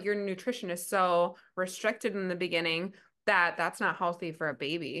 Also, your nutrition is so restricted in the beginning that that's not healthy for a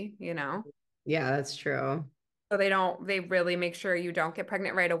baby, you know? Yeah, that's true. So they really make sure you don't get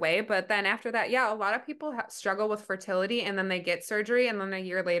pregnant right away. But then after that, yeah, a lot of people ha struggle with fertility and then they get surgery and then a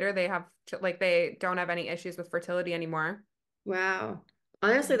year later they have, like, they don't have any issues with fertility anymore. Wow.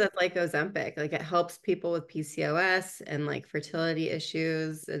 Honestly, that's like Ozempic. Like it helps people with PCOS and like fertility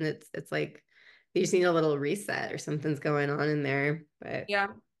issues. And it's like you just need a little reset or something's going on in there, but Yeah.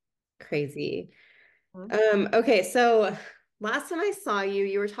 crazy. Okay, so last time I saw you,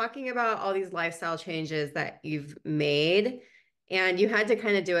 you were talking about all these lifestyle changes that you've made, and you had to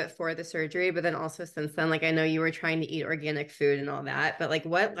kind of do it for the surgery, but then also since then, like I know you were trying to eat organic food and all that, but like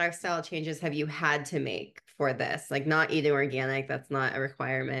what lifestyle changes have you had to make for this? Like not eating organic, that's not a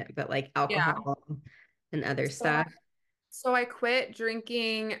requirement, but like Yeah. alcohol and other So stuff. So I quit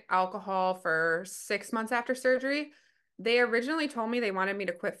drinking alcohol for 6 months after surgery. They originally told me they wanted me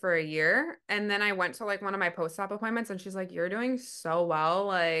to quit for a year. And then I went to like one of my post-op appointments and she's like, you're doing so well.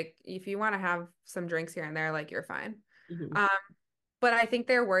 Like, if you want to have some drinks here and there, like, you're fine. Mhm. Um, but I think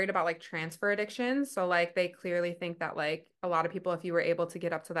they're worried about like transfer addiction. So like they clearly think that like a lot of people, if you were able to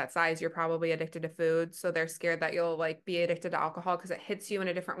get up to that size, you're probably addicted to food. So they're scared that you'll like be addicted to alcohol because it hits you in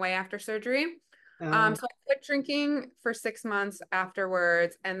a different way after surgery. Oh, So I quit drinking for 6 months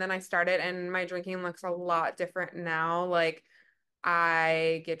afterwards, and then I started, and my drinking looks a lot different now. Like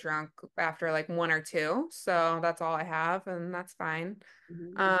I get drunk after like one or two, so that's all I have, and that's fine.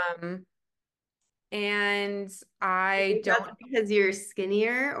 mhm. Um, and You I think that's don't. because you're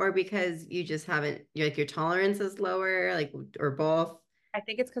skinnier or because you just haven't, like your tolerance is lower, like, or both? I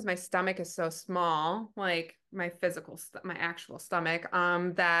think it's because my stomach is so small, like my my actual stomach,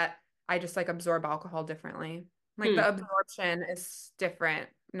 that I just like absorb alcohol differently. Like Hmm. the absorption is different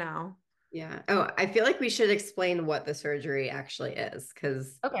now. Yeah. Oh, I feel like we should explain what the surgery actually is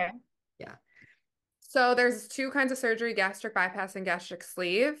because, Okay. yeah. So there's two kinds of surgery, gastric bypass and gastric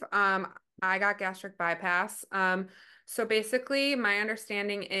sleeve. I got gastric bypass. So basically my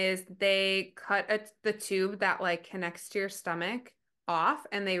understanding is they cut the tube that like connects to your stomach off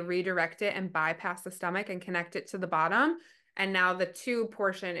and they redirect it and bypass the stomach and connect it to the bottom. And now the tube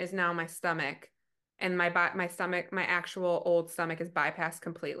portion is now my stomach. And my stomach, my actual old stomach is bypassed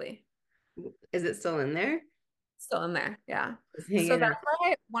completely. Is it still in there? Still in there, yeah. It's So hanging that's out.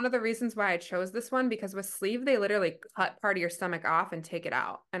 why one of the reasons why I chose this one because with sleeve they literally cut part of your stomach off and take it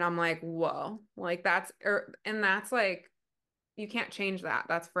out, and I'm like, whoa, like and that's like you can't change that.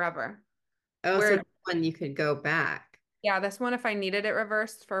 That's forever. Oh, so Where this one you could go back. yeah, this one if I needed it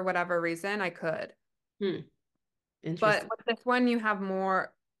reversed for whatever reason, I could. Hmm. But Interesting. with this one, you have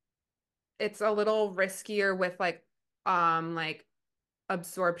more. It's a little riskier with like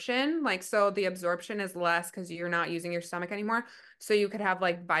absorption. Like, so the absorption is less because you're not using your stomach anymore. So you could have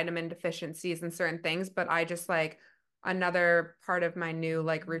like vitamin deficiencies in certain things. But I just like another part of my new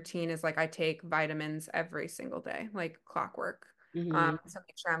like routine is like I take vitamins every single day, like clockwork. Hmm. To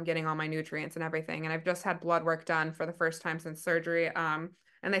make sure I'm getting all my nutrients and everything. And I've just had blood work done for the first time since surgery.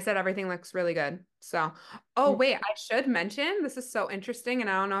 And they said everything looks really good. So, oh wait, I should mention this is so interesting, and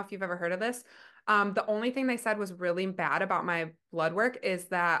I don't know if you've ever heard of this. The only thing they said was really bad about my blood work is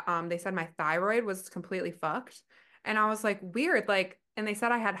that they said my thyroid was completely fucked. And I was like, weird. Like, and they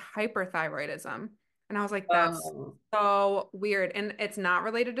said I had hyperthyroidism. And I was like, that's Oh, so weird. And it's not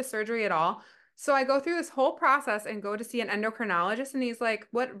related to surgery at all. So I go through this whole process and go to see an endocrinologist, and he's like,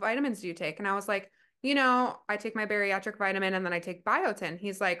 what vitamins do you take? And I was like, I take my bariatric vitamin and then I take biotin.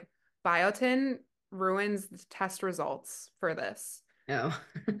 He's like, biotin ruins the test results for this. no.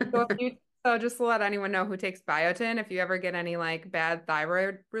 So if you so just to let anyone know who takes biotin, if you ever get any like bad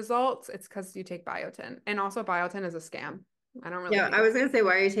thyroid results, it's because you take biotin. And also biotin is a scam. I don't really Yeah, think I it's was gonna say,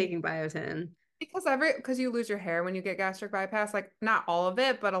 why are you taking biotin? because you lose your hair when you get gastric bypass. Like not all of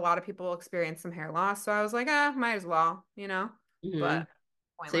it, but a lot of people experience some hair loss. So I was like, might as well. Hmm. But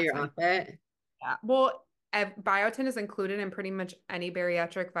So pointless you're anyway. off it? Yeah. Well, biotin is included in pretty much any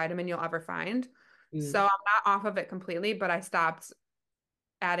bariatric vitamin you'll ever find. So Mm. I'm not off of it completely, but I stopped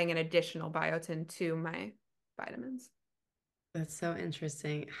adding an additional biotin to my vitamins. That's so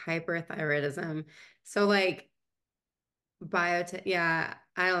interesting. Hyperthyroidism. So like biotin, yeah,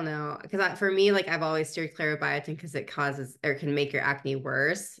 I don't know. Because for me, like I've always steered clear of biotin because it causes or can make your acne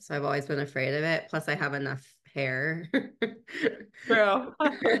worse. So I've always been afraid of it. Plus, I have enough hair. True.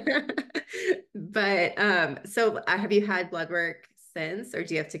 But so have you had blood work since, or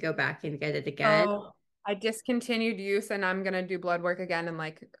do you have to go back and get it again? So I discontinued use and I'm gonna do blood work again in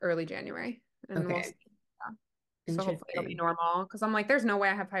like early January and we'll see. Okay, Yeah. So hopefully it'll be interesting. normal because I'm like, there's no way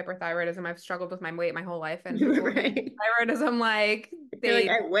I have hyperthyroidism. I've struggled with my weight my whole life and people with Right. hyperthyroidism like You're like, they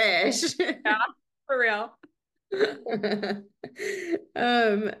I wish. yeah, for real.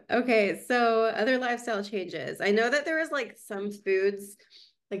 Okay, so other lifestyle changes. I know that there was like some foods,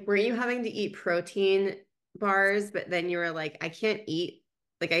 like were you having to eat protein bars, but then you were like, I can't eat,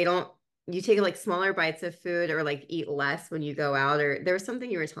 like I don't, you take like smaller bites of food or like eat less when you go out, or there was something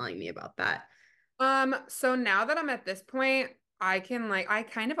you were telling me about that. So now that I'm at this point, I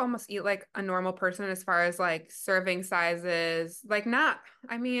kind of almost eat like a normal person as far as like serving sizes. Like not,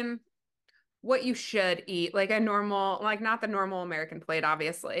 I mean, what you should eat, like a normal, like not the normal American plate,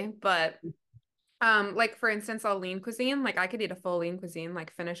 obviously, but like for instance, a lean cuisine, like I could eat a full lean cuisine,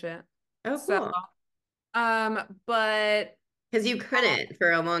 like finish it. Oh, So, cool. but Because you couldn't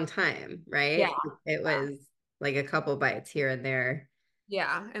for a long time, yeah, right? It was like a couple bites here and there.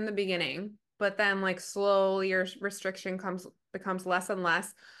 yeah, in the beginning, but then like slowly your restriction comes becomes less and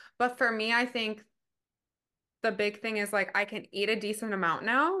less. But for me, I think the big thing is like I can eat a decent amount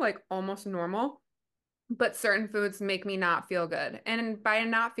now, like almost normal. But certain foods make me not feel good. And by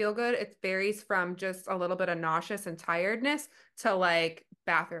not feel good, it varies from just a little bit of nauseous and tiredness to like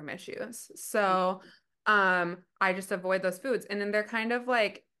bathroom issues. So, I just avoid those foods. And then they're kind of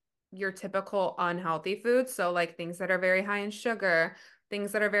like your typical unhealthy foods. So, like things that are very high in sugar,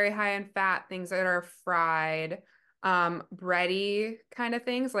 things that are very high in fat, things that are fried, bready kind of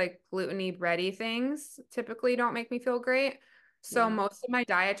things, like gluten-y bready things typically don't make me feel great. So Yeah. most of my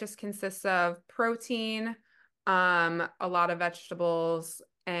diet just consists of protein, a lot of vegetables,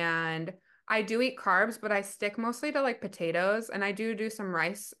 and I do eat carbs, but I stick mostly to like potatoes, and I do some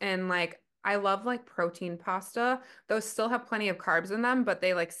rice, and like I love like protein pasta. Those still have plenty of carbs in them, but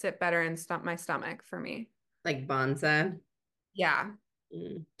they like sit better in stump my stomach for me. Like Bonza. Yeah.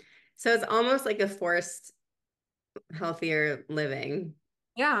 Mm. So it's almost like a forced healthier living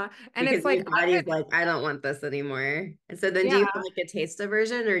Yeah. And because it's your like I body's could, like, I don't want this anymore. And so then do you have yeah. like a taste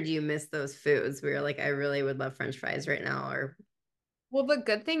aversion or do you miss those foods where you're like, I really would love French fries right now? Or Well, the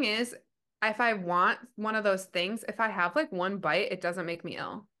good thing is, if I want one of those things, if I have like one bite, it doesn't make me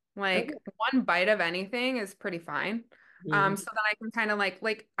ill. okay. Like one bite of anything is pretty fine. Mhm. So then I can kind of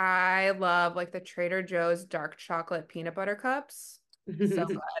like I love like the Trader Joe's dark chocolate peanut butter cups. So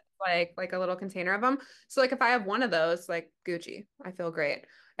good. Like a little container of them. So like if I have one of those, like Gucci, I feel great.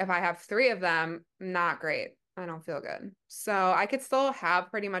 If I have three of them, not great. I don't feel good. So I could still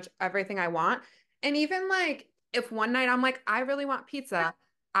have pretty much everything I want. And even like if one night I'm like, I really want pizza,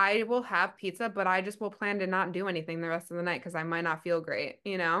 I will have pizza, but I just will plan to not do anything the rest of the night because I might not feel great?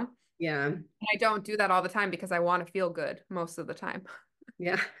 And Yeah. I don't do that all the time because I want to feel good most of the time.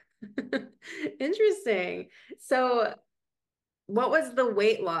 Yeah. Interesting. So what was the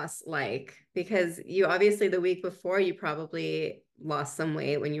weight loss like? Because you obviously the week before you probably lost some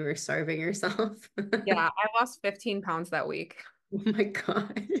weight when you were starving yourself. Yeah, I lost 15 pounds that week. Oh my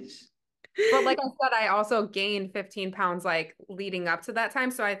gosh. But like I said, I also gained 15 pounds like leading up to that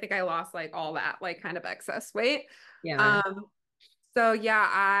time. So I think I lost like all that like kind of excess weight. Yeah. Um, so yeah,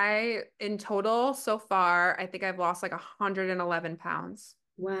 I in total so far, I think I've lost like 111 pounds.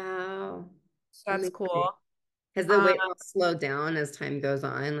 Wow. So that's Amazing. cool. Has the Um, weight loss slowed down as time goes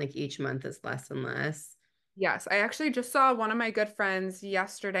on? Like each month is less and less. yes, I actually just saw one of my good friends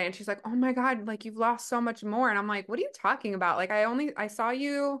yesterday and she's like, "Oh my God, like you've lost so much more." And I'm like, "What are you talking about? Like I saw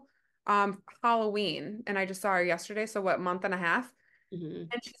you Halloween and I just saw her yesterday, so what, month and a half?" Hmm.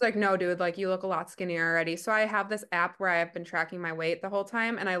 And she's like, "No, dude, like you look a lot skinnier already." So I have this app where I've been tracking my weight the whole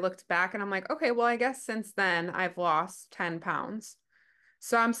time and I looked back and I'm like, "Okay, well, I guess since then I've lost 10 pounds."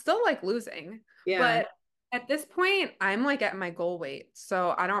 So I'm still like losing, Yeah. but at this point, I'm like at my goal weight.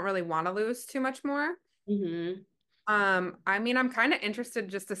 So I don't really want to lose too much more. Hmm. I mean, I'm kind of interested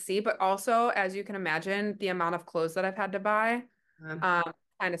just to see, but also, as you can imagine, the amount of clothes that I've had to buy, um,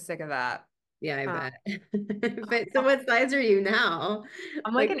 kind of sick of that. Yeah, I Um, bet. But so what size are you now?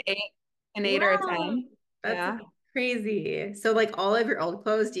 I'm like Like, an eight or a wow, 10. that's Yeah. crazy. So like all of your old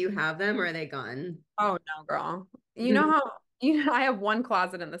clothes, do you have them or are they gone? Oh no, girl. You know how I have one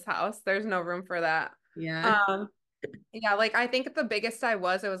closet in this house. There's no room for that. Yeah. Um, Yeah, like I think the biggest I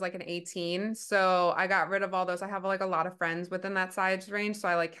was, it was like an 18. So I got rid of all those. I have like a lot of friends within that size range. So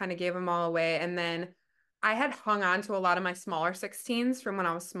I like kind of gave them all away. And then I had hung on to a lot of my smaller 16s from when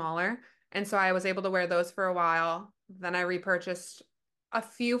I was smaller. And so I was able to wear those for a while. Then I repurchased a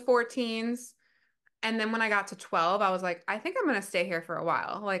few 14s. And then when I got to 12, I was like, I think I'm going to stay here for a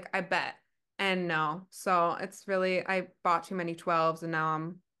while. Like, I bet. And no. So it's really, I bought too many 12s and now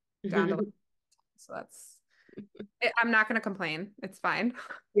I'm down to like, so I'm not going to complain. It's fine.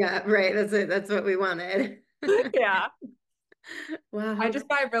 Yeah, right. That's it. That's what we wanted. Yeah. Wow, I how just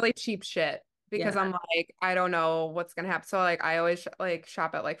buy really cheap shit because yeah. I'm like, I don't know what's gonna happen. So like I always like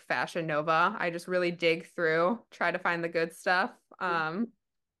shop at like Fashion Nova. I just really dig through, try to find the good stuff.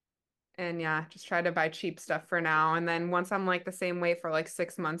 And yeah, just try to buy cheap stuff for now. And then once I'm like the same weight for like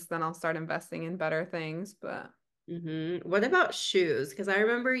 6 months, then I'll start investing in better things. But What about shoes? Because I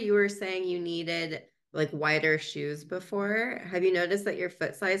remember you were saying you needed like wider shoes before. Have you noticed that your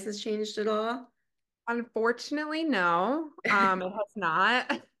foot size has changed at all? unfortunately, no, it has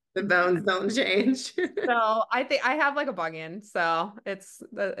not. The bones don't change. So I think I have like a bunion, so it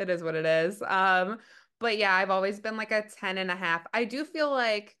is what it is. But yeah, I've always been like a 10 and a half. I do feel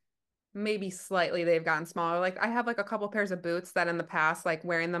like maybe slightly they've gotten smaller. Like I have like a couple pairs of boots that in the past, like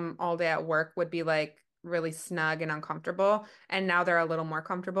wearing them all day at work would be like really snug and uncomfortable. And now they're a little more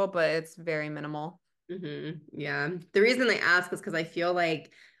comfortable, but it's very minimal. Yeah. The reason I ask is because I feel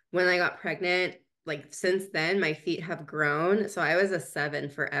like when I got pregnant, like since then, my feet have grown. So I was a 7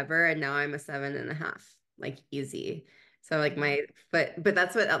 forever, and now I'm a 7.5, like easy. So like my foot, but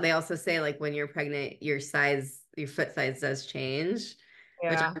that's what they also say, like when you're pregnant, your size, your foot size does change,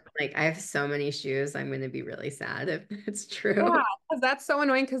 which Yeah. I'm like, I have so many shoes. I'm going to be really sad if it's true. Yeah, because that's so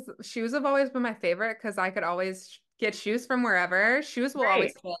annoying because shoes have always been my favorite because I could always get shoes from wherever. Shoes will Right.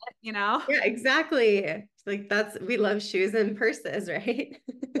 always fit, you know? Yeah, exactly. Like we love shoes and purses, right?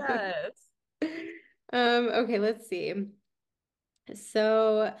 Yes. Okay, let's see.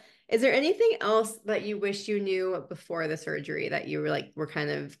 So, is there anything else that you wish you knew before the surgery that you were kind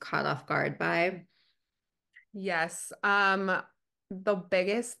of caught off guard by? Yes. The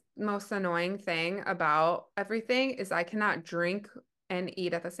biggest, most annoying thing about everything is I cannot drink and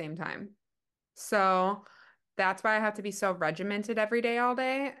eat at the same time. So that's why I have to be so regimented every day, all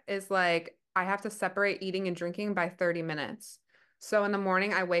day, is like I have to separate eating and drinking by 30 minutes. So in the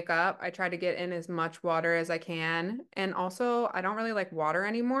morning, I wake up, I try to get in as much water as I can. And also, I don't really like water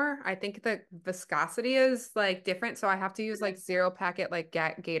anymore. I think the viscosity is like different. So I have to use like zero packet, like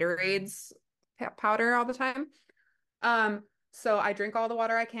Gatorades powder all the time. So I drink all the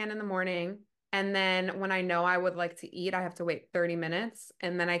water I can in the morning. And then when I know I would like to eat, I have to wait 30 minutes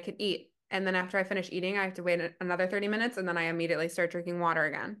and then I can eat. And then after I finish eating, I have to wait another 30 minutes and then I immediately start drinking water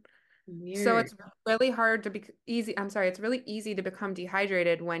again. So Weird. it's really hard to be easy. I'm sorry, it's really easy to become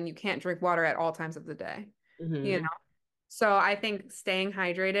dehydrated when you can't drink water at all times of the day. You know? Hmm. So I think staying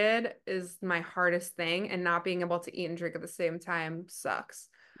hydrated is my hardest thing, and not being able to eat and drink at the same time sucks.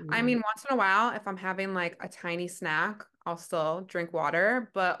 I Yeah. mean, once in a while, if I'm having like a tiny snack, I'll still drink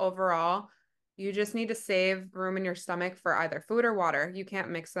water, but overall, you just need to save room in your stomach for either food or water. You can't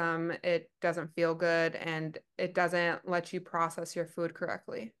mix them. It doesn't feel good and it doesn't let you process your food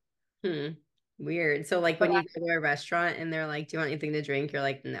correctly. Hmm. Weird. So like So when you go to a restaurant and they're like, "Do you want anything to drink?" You're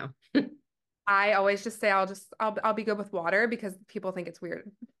like, "No." I always just say I'll be good with water because people think it's weird.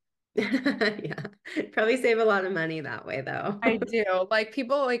 Yeah. Probably save a lot of money that way though. I do. Like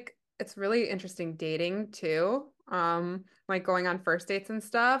people like it's really interesting dating too. Like going on first dates and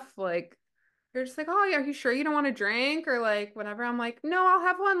stuff. Like you're just like, "Oh, yeah, are you sure you don't want to drink?" Or like whatever. I'm like, "No, I'll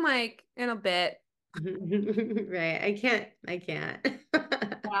have one like in a bit." Right. I can't.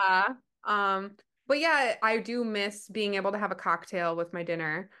 Yeah. But yeah, I do miss being able to have a cocktail with my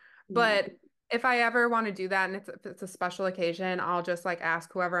dinner. But if I ever want to do that and if it's a special occasion, I'll just like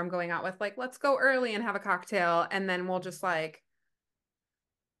ask whoever I'm going out with, like, let's go early and have a cocktail. And then we'll just like,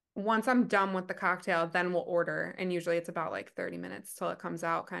 once I'm done with the cocktail, then we'll order. And usually it's about like 30 minutes till it comes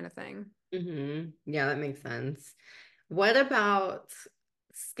out kind of thing. Yeah, that makes sense. What about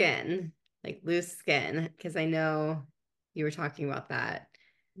skin? Like loose skin? Because I know you were talking about that.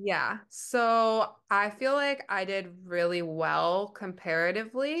 Yeah. So I feel like I did really well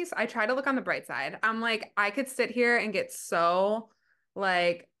comparatively. So I try to look on the bright side. I'm like, I could sit here and get so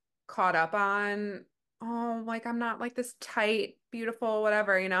like caught up on, oh, like I'm not like this tight, beautiful,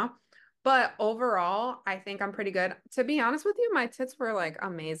 whatever, you know? But overall, I think I'm pretty good. To be honest with you, my tits were like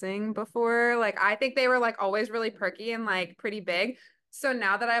amazing before. Like I think they were like always really perky and like pretty big. So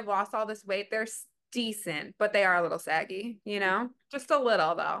now that I've lost all this weight, they're decent, but they are a little saggy, you know? Just a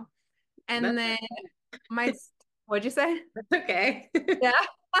little though. And That's then my, what'd you say? okay. Yeah.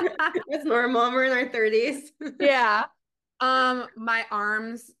 That's normal. We're in our 30s. Yeah. My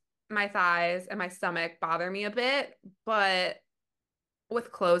arms, my thighs, and my stomach bother me a bit, but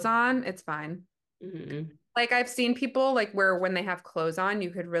with clothes on, it's fine. Mhm. Like I've seen people like where when they have clothes on, you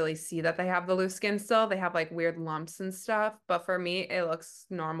could really see that they have the loose skin still. They have like weird lumps and stuff. But for me, it looks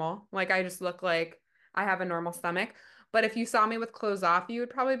normal. Like I just look like I have a normal stomach. But if you saw me with clothes off, you would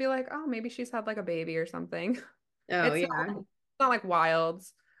probably be like, oh, maybe she's had like a baby or something. Oh, It's yeah. not like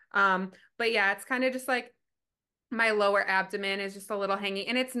wilds. But yeah, it's kind of just like my lower abdomen is just a little hanging,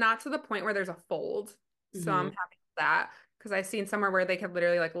 and it's not to the point where there's a fold. So I'm Mhm. happy with that because I've seen somewhere where they could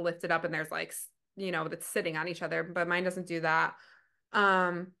literally like lift it up and there's like, that's sitting on each other, but mine doesn't do that.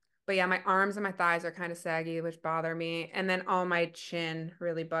 Um, but yeah, my arms and my thighs are kind of saggy, which bother me. And then all my chin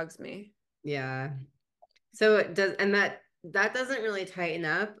really bugs me. Yeah. So it does, and that doesn't really tighten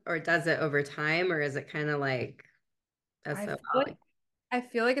up, or does it over time, or is it kind of like I feel SOL? like I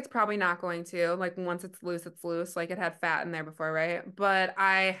feel like it's probably not going to. Like once it's loose, it's loose. Like it had fat in there before, right? But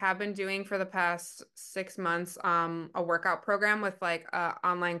I have been doing for the past 6 months a workout program with like a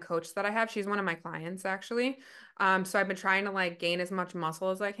online coach that I have. She's one of my clients actually. So I've been trying to like gain as much muscle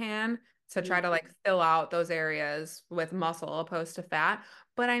as I can to try to like fill out those areas with muscle opposed to fat.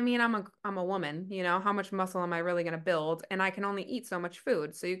 But I mean, I'm a woman, you know, how much muscle am I really going to build? And I can only eat so much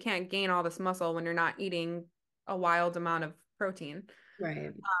food. So you can't gain all this muscle when you're not eating a wild amount of protein.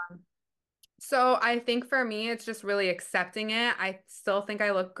 Right. So I think for me, it's just really accepting it. I still think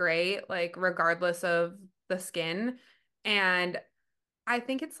I look great, like regardless of the skin. And I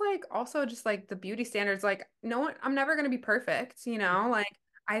think it's like also just like the beauty standards, like no one, I'm never going to be perfect, you know? Like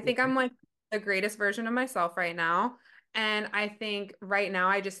I think I'm like the greatest version of myself right now. And I think right now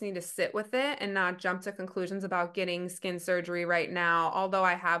I just need to sit with it and not jump to conclusions about getting skin surgery right now. Although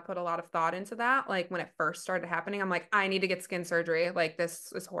I have put a lot of thought into that. Like when it first started happening, I'm like, I need to get skin surgery. Like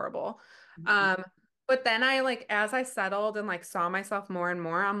this is horrible. Um, but then I like as I settled and like saw myself more and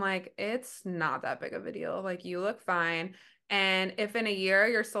more, I'm like, it's not that big of a deal. Like you look fine. And if in a year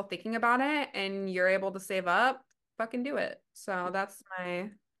you're still thinking about it and you're able to save up, fucking do it. So that's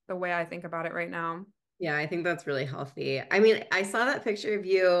the way I think about it right now. Yeah, I think that's really healthy. I mean, I saw that picture of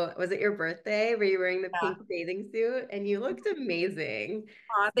you. Was it your birthday where you were wearing the Yeah. pink bathing suit and you looked amazing?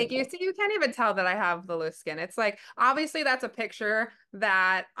 Aw, thank you. So, See, you can't even tell that I have the loose skin. It's like obviously that's a picture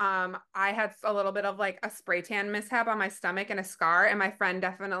that I had a little bit of like a spray tan mishap on my stomach and a scar, and my friend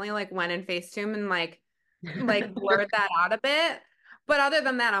definitely like went in Facetune and like blurred that out a bit. But other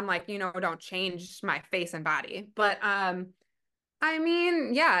than that, I'm like, don't change my face and body. But I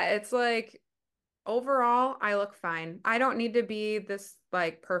mean, yeah, it's like overall, I look fine. I don't need to be this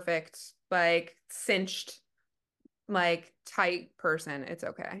like perfect, like cinched, like tight person. It's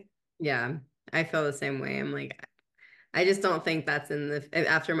okay. yeah, I feel the same way. I'm like, I just don't think that's in the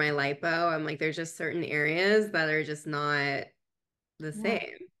after my lipo. I'm like, there's just certain areas that are just not the Yeah.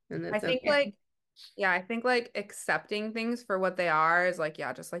 same, and I it's think okay. like, yeah, I think like accepting things for what they are is like,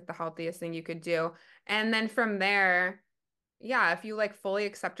 yeah, just like the healthiest thing you could do. And then from there, yeah, if you like fully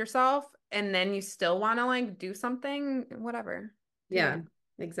accept yourself and then you still want to like do something, whatever, do Yeah. it.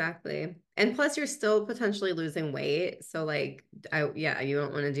 exactly. And plus you're still potentially losing weight. So like yeah, you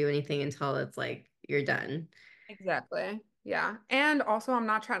don't want to do anything until it's like you're done. Exactly. Yeah. And also I'm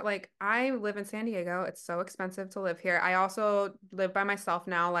not trying like I live in San Diego. It's so expensive to live here. I also live by myself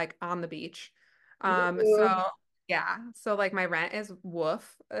now, like on the beach. So Ooh. yeah. So like my rent is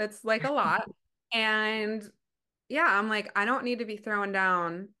woof. It's like a lot. And yeah, I'm like, I don't need to be throwing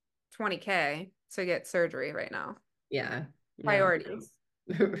down 20K to get surgery right now. Yeah. No. Priorities.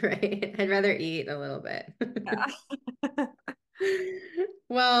 Right. I'd rather eat a little bit. Yeah.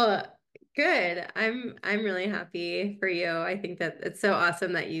 Well, good. I'm really happy for you. I think that it's so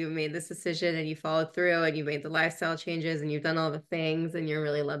awesome that you made this decision and you followed through and you made the lifestyle changes and you've done all the things and you're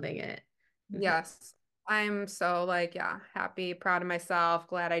really loving it. Yes. I'm so like, yeah, happy, proud of myself,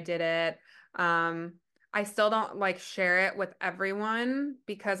 glad I did it. Um, I still don't like share it with everyone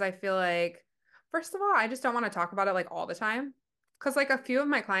because I feel like, first of all, I just don't want to talk about it like all the time. Because like a few of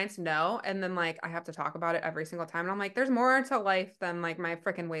my clients know, and then like I have to talk about it every single time. And I'm like, there's more to life than like my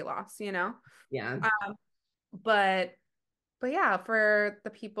freaking weight loss, you know? Yeah. Um, but but yeah, for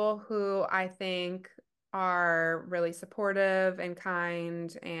the people who I think are really supportive and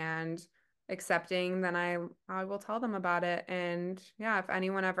kind and accepting, then I will tell them about it. And yeah, if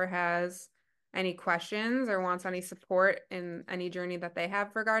anyone ever has any questions or wants any support in any journey that they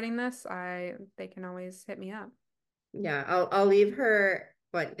have regarding this, I they can always hit me up. Yeah. I'll leave her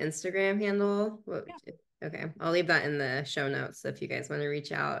what Instagram handle. Yeah. Okay. I'll leave that in the show notes if you guys want to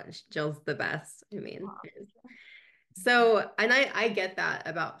reach out. Jill's the best. I mean, Aw, so, and I get that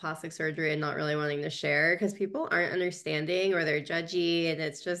about plastic surgery and not really wanting to share because people aren't understanding or they're judgy, and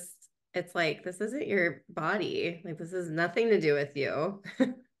it's just, it's like, this isn't your body. Like, this has nothing to do with you.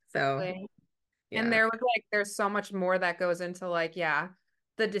 So, exactly. And yeah. there was like there's so much more that goes into like, yeah,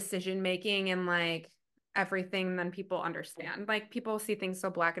 the decision making and like everything than people understand. Like people see things so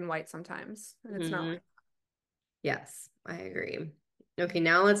black and white sometimes, and it's not Mhm. like Yes, I agree. Okay,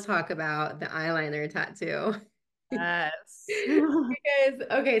 now let's talk about the eyeliner tattoo. yes. Because,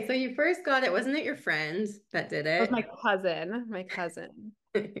 okay, so you first got it, wasn't it your friend that did That was it? my cousin, my cousin.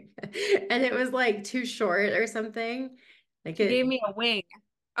 And it was like too short or something. Like She gave it, me a wing.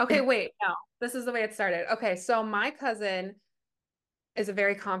 Okay, wait, no. This is the way it started. Okay, so my cousin is a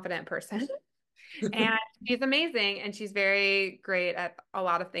very confident person. And she's amazing and she's very great at a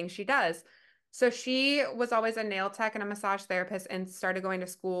lot of things she does. So she was always a nail tech and a massage therapist and started going to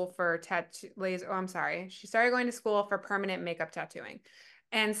school for tattoo laser. Oh, I'm sorry. She started going to school for permanent makeup tattooing.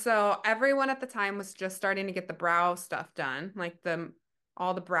 And so everyone at the time was just starting to get the brow stuff done, like the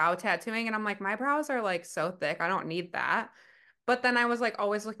all the brow tattooing. And I'm like, my brows are like so thick. I don't need that. But then I was like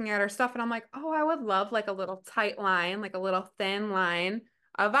always looking at her stuff and I'm like, oh, I would love like a little tight line, like a little thin line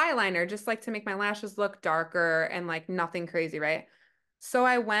of eyeliner, just like to make my lashes look darker and like nothing crazy, right? So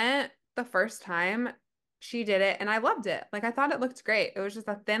I went the first time she did it and I loved it. Like I thought it looked great. It was just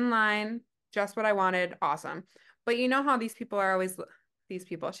a thin line, just what I wanted. Awesome. But you know how these people are always, these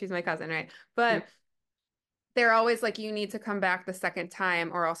people, she's my cousin, right? But they're always like, you need to come back the second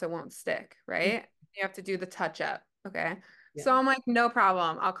time or else it won't stick, right? You have to do the touch up. Okay. yeah. So I'm like, no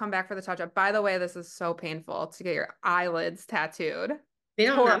problem. I'll come back for the touch up. By the way, this is so painful to get your eyelids tattooed. They It's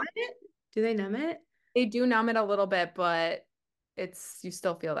don't numb horrible. it? Do they numb it? They do numb it a little bit, but it's you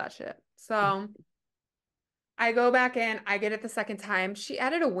still feel that shit. So I go back in, I get it the second time. She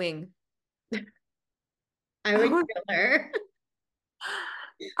added a wing. I would kill her.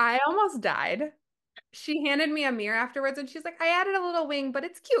 I almost died. She handed me a mirror afterwards and she's like, I added a little wing, but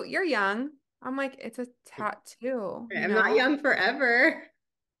it's cute. You're young. I'm like, it's a tattoo, you I'm not know? young forever.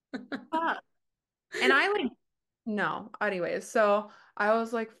 Fuck. And I like, no. Anyways, so I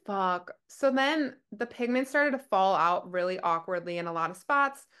was like, fuck. So then the pigment started to fall out really awkwardly in a lot of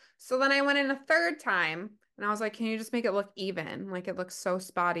spots. So then I went in a third time and I was like, can you just make it look even? Like it looks so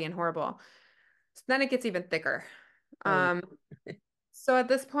spotty and horrible. So then it gets even thicker. Oh, Um, So at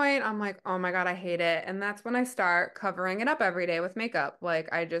this point, I'm like, oh my God, I hate it. And that's when I start covering it up every day with makeup. Like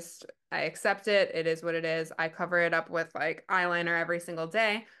I accept it. It is what it is. I cover it up with like eyeliner every single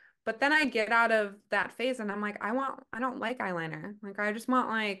day. But then I get out of that phase and I'm like, I don't like eyeliner. Like I just want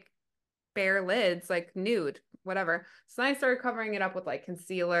like bare lids, like nude, whatever. So then I started covering it up with like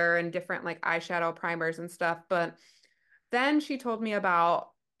concealer and different like eyeshadow primers and stuff. But then she told me about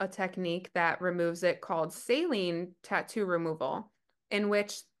a technique that removes it called saline tattoo removal, in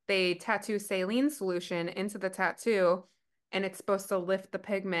which they tattoo saline solution into the tattoo and it's supposed to lift the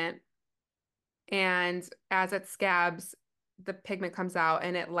pigment. And as it scabs, the pigment comes out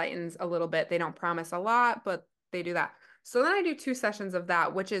and it lightens a little bit. They don't promise a lot, but they do that. So then I do 2 sessions of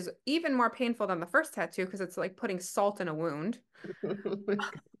that, which is even more painful than the first tattoo because it's like putting salt in a wound.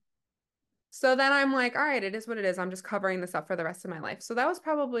 So then I'm like, all right, it is what it is. I'm just covering this up for the rest of my life. So that was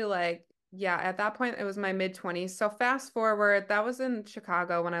probably like, yeah, at that point it was my mid 20s. So fast forward, that was in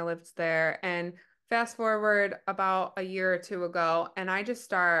Chicago when I lived there. And fast forward about a year or two ago, and I just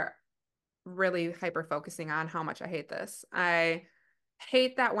start really hyper focusing on how much I hate this. I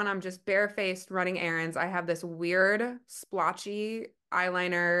hate that when I'm just barefaced running errands, I have this weird splotchy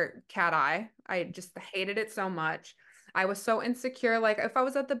eyeliner cat eye. I just hated it so much. I was so insecure. Like if I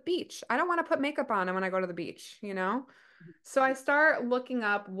was at the beach, I don't want to put makeup on when I go to the beach, you know? So I start looking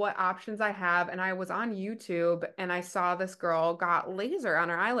up what options I have, and I was on YouTube and I saw this girl got laser on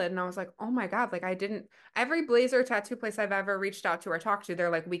her eyelid, and I was like, oh my God, like I didn't, every blazer tattoo place I've ever reached out to or talked to,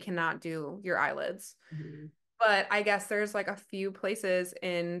 they're like, we cannot do your eyelids. Mhm. But I guess there's like a few places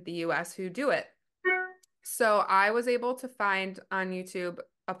in the US who do it. So I was able to find on YouTube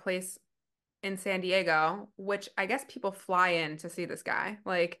a place in San Diego, which I guess people fly in to see this guy.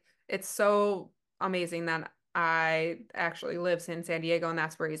 Like it's so amazing that I actually lives in San Diego and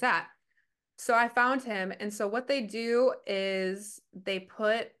that's where he's at. So I found him. And so what they do is they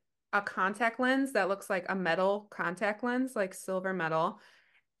put a contact lens that looks like a metal contact lens, like silver metal,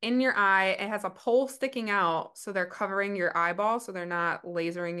 in your eye. It has a pole sticking out, so they're covering your eyeball, so they're not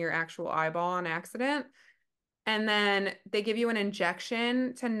lasering your actual eyeball on accident. And then they give you an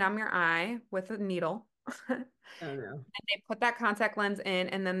injection to numb your eye with a needle. Oh no. They put that contact lens in,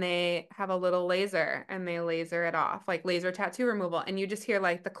 and then they have a little laser and they laser it off, like laser tattoo removal. And you just hear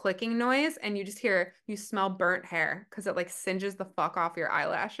like the clicking noise, and you just hear, you smell burnt hair because it like singes the fuck off your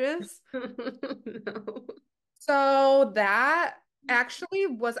eyelashes. No. So that actually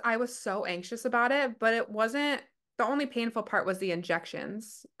was, I was so anxious about it, but it wasn't, the only painful part was the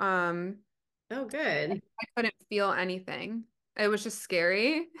injections. Oh, good. I couldn't feel anything. It was just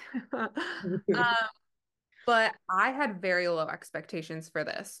scary. But I had very low expectations for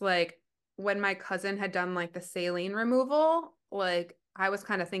this. Like when my cousin had done like the saline removal, like I was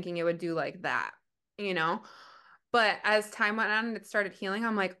kind of thinking it would do like that, you know? But as time went on and it started healing,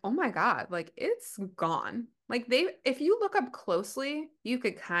 I'm like, oh my God, like it's gone. Like they, if you look up closely, you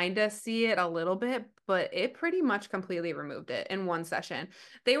could kind of see it a little bit, but it pretty much completely removed it in one session.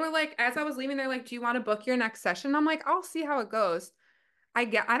 They were like, as I was leaving, they're like, do you want to book your next session? I'm like, I'll see how it goes. I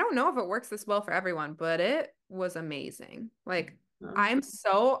don't know if it works this well for everyone, but it was amazing. Like Oh. I'm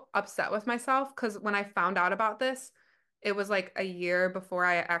so upset with myself because when I found out about this, it was like a year before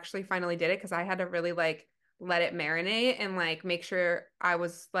I actually finally did it because I had to really like let it marinate and like make sure I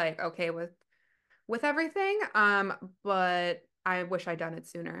was like okay with everything. But I wish I'd done it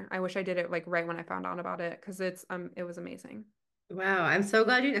sooner. I wish I did it like right when I found out about it because it was amazing. Wow, I'm so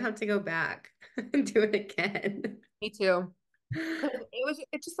glad you didn't have to go back and do it again. Me too.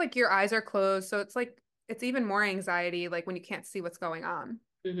 It's just like your eyes are closed, so it's like it's even more anxiety like when you can't see what's going on.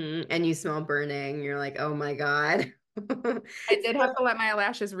 And you smell burning. You're like, oh my God. I did have to let my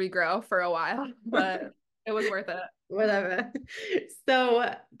lashes regrow for a while, but it was worth it. Whatever.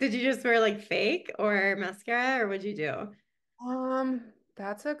 So, did you just wear like fake or mascara or what'd you do?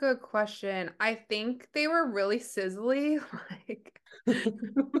 That's a good question. I think they were really sizzly, like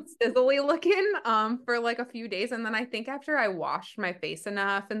sizzly looking for like a few days. And then I think after I washed my face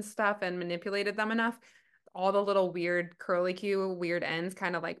enough and stuff and manipulated them enough, all the little weird curly Q weird ends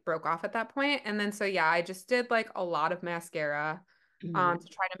kind of like broke off at that point. And then so yeah, I just did like a lot of mascara Mhm. to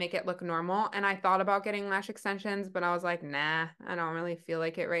try to make it look normal. And I thought about getting lash extensions, but I was like, nah, I don't really feel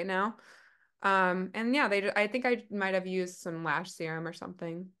like it right now. And yeah, I think I might have used some lash serum or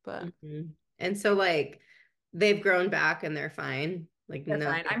something, but And so, like, they've grown back and they're fine. Like, they're no.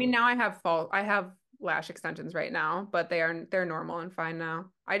 fine. I mean, now I have lash extensions right now, but they're normal and fine now.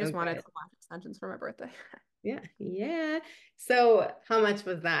 I just wanted Okay. some lash extensions for my birthday. Yeah. Yeah. So, how much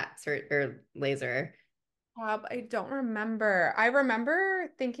was that cert or laser? I don't remember. I remember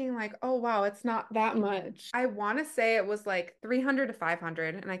thinking like, oh wow, it's not that much. I want to say it was like 300 to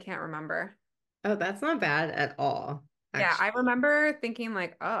 500, and I can't remember. Oh, that's not bad at all, Yeah, actually. I remember thinking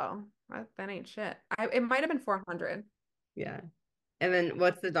like, oh, that ain't shit. It might have been 400. Yeah. And then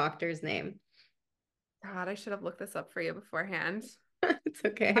what's the doctor's name? God, I should have looked this up for you beforehand. It's I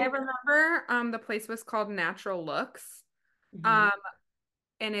okay. remember the place was called Natural Looks. Mhm. Um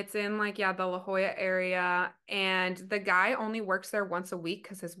and it's in like yeah, the La Jolla area and the guy only works there once a week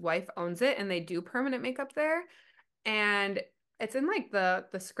because his wife owns it and they do permanent makeup there. And it's in like the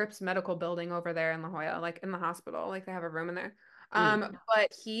Scripps Medical Building over there in La Jolla, like in the hospital, like they have a room in there. Mm.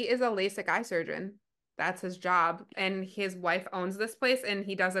 But he is a LASIK eye surgeon. That's his job. And his wife owns this place and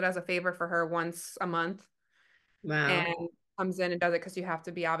he does it as a favor for her once a month. Wow. and comes in and does it because you have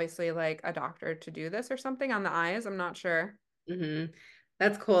to be obviously like a doctor to do this or something on the eyes. I'm not sure. Hmm.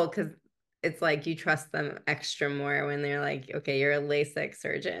 That's cool because it's like you trust them extra more when they're like, okay, you're a LASIK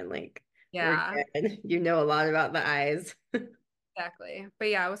surgeon. Like, we're Yeah, good. You know a lot about the eyes. exactly. But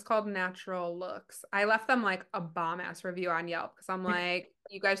yeah, it was called Natural Looks. I left them like a bomb ass review on Yelp because I'm like,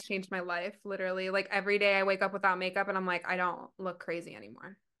 you guys changed my life, literally. Like every day I wake up without makeup and I'm like, I don't look crazy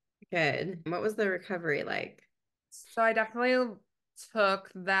anymore. Good. What was the recovery like? So I definitely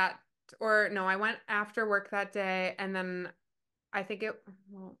took that, or no, I went after work that day and then I think it,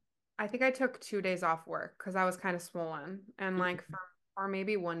 well, I think I took 2 days off work because I was kind of swollen and like or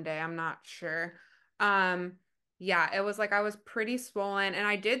maybe one day, I'm not sure. Um, yeah, it was like I was pretty swollen and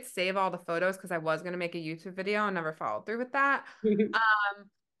I did save all the photos because I was gonna make a YouTube video and never followed through with that.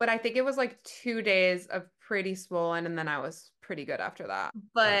 But I think it was like 2 days of pretty swollen and then I was pretty good after that. Oh,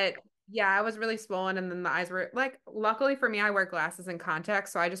 But yeah, I was really swollen and then the eyes were like, luckily for me, I wear glasses and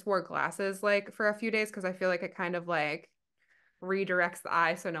contacts, so I just wore glasses like for a few days because I feel like it kind of like redirects the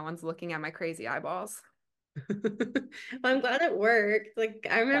eye so no one's looking at my crazy eyeballs. well, I'm glad it worked. Like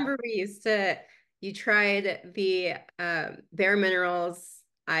I Yeah. remember you tried the Bare Minerals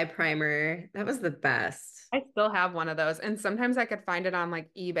eye primer. That was the best. I still have one of those, and sometimes I could find it on like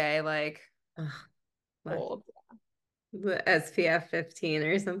eBay, like Ugh, lucky. old. The SPF 15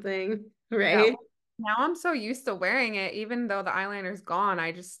 or something, Yeah. right? Now I'm so used to wearing it, even though the eyeliner's gone,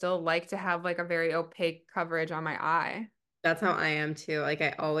 I just still like to have like a very opaque coverage on my eye. That's how I am too. Like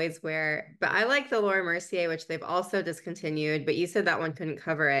I always wear, but I like the Laura Mercier, which they've also discontinued, but you said that one couldn't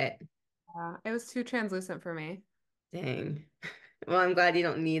cover it. Yeah, it was too translucent for me. Dang. Well, I'm glad you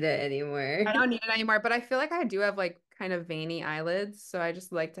don't need it anymore. I don't need it anymore, but I feel like I do have like kind of veiny eyelids, so I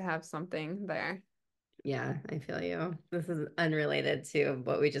just like to have something there. Yeah, I feel you. This is unrelated to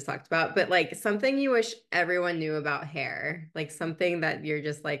what we just talked about, but like something you wish everyone knew about hair, like something that you're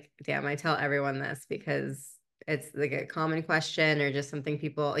just like, damn, I tell everyone this because it's like a common question or just something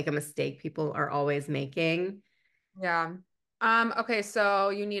people like a mistake people are always making. Yeah. Okay, so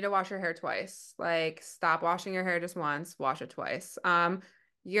you need to wash your hair twice. Like stop washing your hair just once, wash it twice.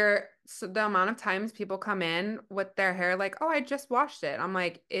 So the amount of times people come in with their hair like, "Oh, I just washed it." I'm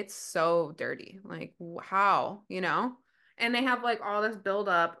like, "It's so dirty." Like, how, you know? And they have like all this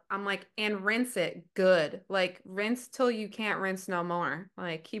buildup. I'm like, "And rinse it good. Like rinse till you can't rinse no more.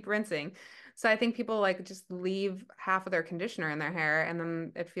 Like keep rinsing." So I think people like just leave half of their conditioner in their hair and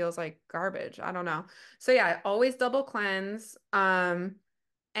then it feels like garbage. I don't know. So yeah, always double cleanse.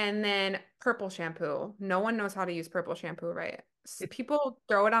 And then purple shampoo. No one knows how to use purple shampoo, right? People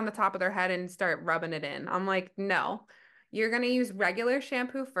throw it on the top of their head and start rubbing it in. I'm like, no, you're gonna use regular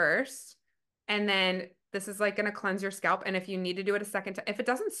shampoo first, and then this is like gonna cleanse your scalp. And if you need to do it a second time, if it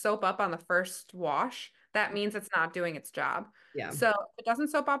doesn't soap up on the first wash, that means it's not doing its job. Yeah. So if it doesn't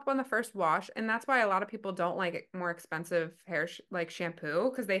soap up on the first wash, and that's why a lot of people don't like more expensive hair sh like shampoo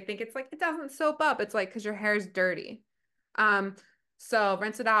because they think it's like it doesn't soap up. It's like because your hair is dirty. Um, so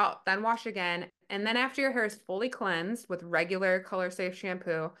rinse it out, then wash again. And then after your hair is fully cleansed with regular color safe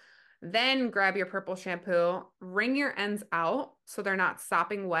shampoo, then grab your purple shampoo, wring your ends out so they're not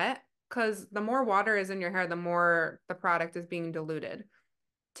sopping wet. Because the more water is in your hair, the more the product is being diluted.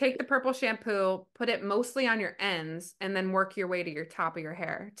 Take the purple shampoo, put it mostly on your ends, and then work your way to your top of your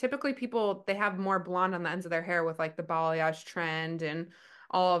hair. Typically, people they have more blonde on the ends of their hair with like the balayage trend and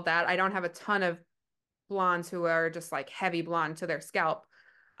all of that. I don't have a ton of blondes who are just like heavy blonde to their scalp.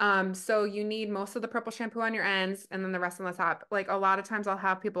 So you need most of the purple shampoo on your ends and then the rest on the top. Like a lot of times I'll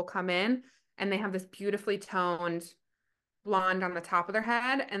have people come in and they have this beautifully toned blonde on the top of their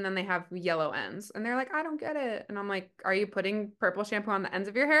head and then they have yellow ends. And they're like, I don't get it. And I'm like, are you putting purple shampoo on the ends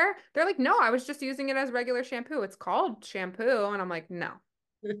of your hair? They're like, no, I was just using it as regular shampoo. It's called shampoo. And I'm like, no.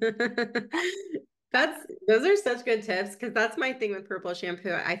 That's those are such good tips because that's my thing with purple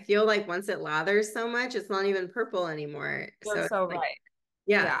shampoo. I feel like once it lathers so much, it's not even purple anymore. You're So it's so like, right.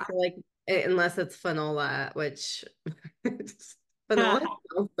 yeah, Yeah. so like unless it's fanola, which fanola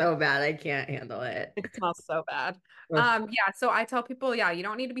smells so bad, I can't handle it. It smells so bad. Ugh. Yeah, so I tell people, yeah, you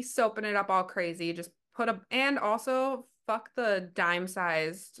don't need to be soaping it up all crazy. Just put a, and also fuck the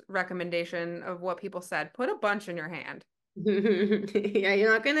dime-sized recommendation of what people said. Put a bunch in your hand. Yeah,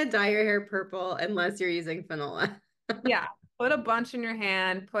 you're not gonna dye your hair purple unless you're using fanola. Yeah, put a bunch in your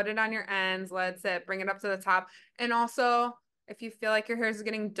hand, put it on your ends, let it sit, bring it up to the top. And also, if you feel like your hair is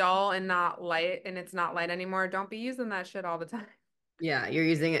getting dull and not light and it's not light anymore, don't be using that shit all the time. Yeah, you're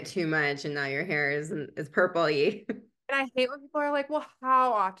using it too much and now your hair is purpley. And I hate when people are like, well,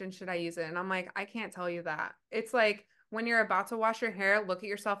 how often should I use it? And I'm like, I can't tell you that. It's like when you're about to wash your hair, look at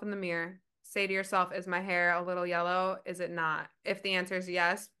yourself in the mirror, say to yourself, is my hair a little yellow? Is it not? If the answer is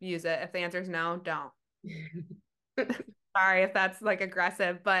yes, use it. If the answer is no, don't. Sorry if that's like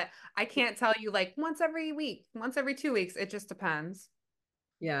aggressive, but I can't tell you like once every week, once every 2 weeks. It just depends.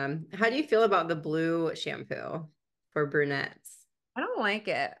 Yeah. How do you feel about the blue shampoo for brunettes? I don't like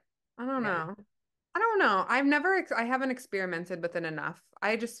it. I don't Yeah. know. I don't know. I haven't experimented with it enough.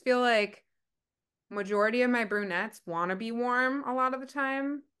 I just feel like majority of my brunettes want to be warm a lot of the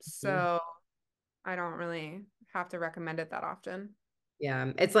time. Mhm. So I don't really have to recommend it that often.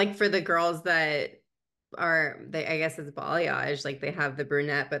 Yeah. It's like for the girls that I guess it's balayage, like they have the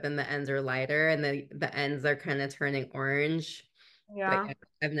brunette, but then the ends are lighter and the ends are kind of turning orange. But Yeah.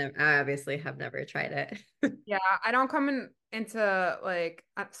 yeah, I obviously have never tried it. Yeah, I don't come into like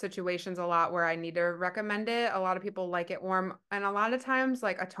situations a lot where I need to recommend it. A lot of people like it warm, and a lot of times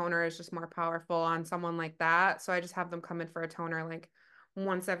like a toner is just more powerful on someone like that. So I just have them come in for a toner like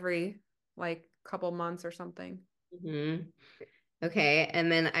once every like couple months or something. hmm Okay.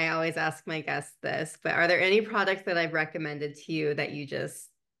 And then I always ask my guests this, but are there any products that I've recommended to you that you just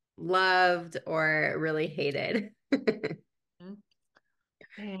loved or really hated? Mm.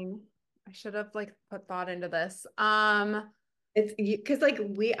 Dang. I should have like put thought into this. It's because like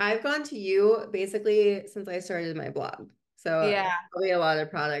I've gone to you basically since I started my blog. So Yeah, there's probably a lot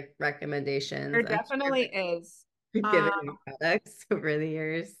of product recommendations there I'm sure definitely is. I've given you products over the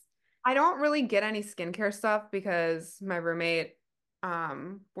years. I don't really get any skincare stuff because my roommate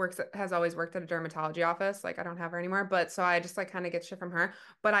works has always worked at a dermatology office. Like I don't have her anymore, but so I just like kind of get shit from her.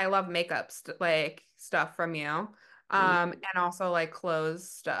 But I love makeup like stuff from you. And also like clothes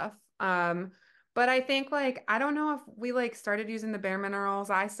stuff. But I think like I don't know if we like started using the Bare Minerals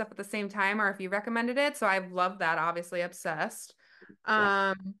eye stuff at the same time or if you recommended it. So I've loved that, obviously obsessed.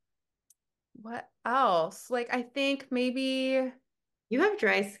 Yeah. Um, what else? Like I think maybe You have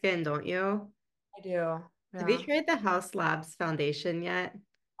dry skin, don't you? I do. Have you Yeah. tried the House Labs foundation yet?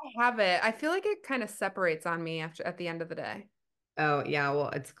 I have it. I feel like it kind of separates on me after at the end of the day. Oh, yeah, well,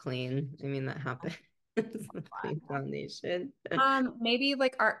 it's clean. I mean, that happens. It's a clean foundation. Maybe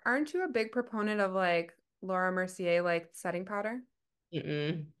like aren't you a big proponent of like Laura Mercier like setting powder?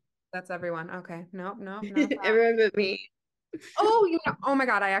 Mm-mm. That's everyone. Okay. Nope, nope, not a fan. Everyone but me. Oh, oh my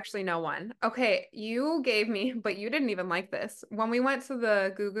God, I actually know one. Okay, you gave me, but you didn't even like this. When we went to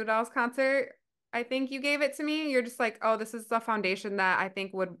the Goo Goo Dolls concert, I think you gave it to me. You're just like, oh, this is the foundation that I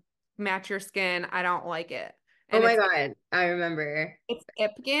think would match your skin. I don't like it. Oh And my God, I remember. it's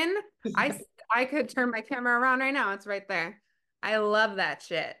Ipkin. Yeah. I could turn my camera around right now. It's right there. I love that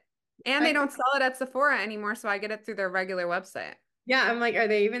shit. And they I, don't sell it at Sephora anymore, so I get it through their regular website. yeah, I'm like, are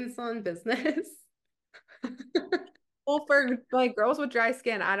they even still in business? Well, for like girls with dry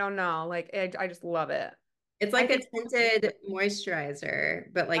skin, I don't know. Like I just love it. It's I like a think tinted moisturizer,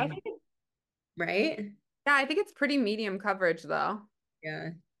 but I like, think it's, right? yeah, I think it's pretty medium coverage though. Yeah.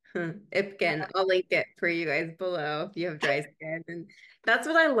 Huh. Ipkin. I'll link it for you guys below if you have dry skin. And that's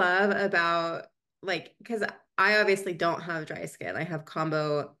what I love about like, because I obviously don't have dry skin. I have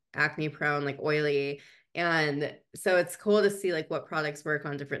combo acne prone, like oily. And so it's cool to see like what products work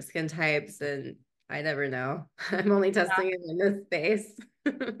on different skin types. And I never know. I'm only Yeah, testing it in this space.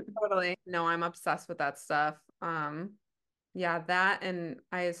 totally. No, I'm obsessed with that stuff. Yeah, that and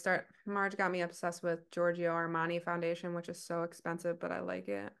Marge got me obsessed with Giorgio Armani foundation, which is so expensive, but I like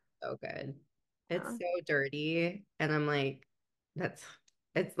it. So good. It's Yeah. so dirty. And I'm like, that's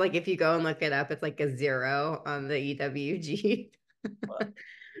it's like if you go and look it up, it's like a zero on the EWG.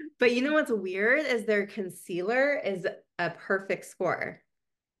 But you know what's weird is their concealer is a perfect score.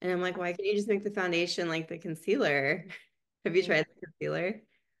 And I'm like, why can't you just make the foundation like the concealer? Have you tried the concealer?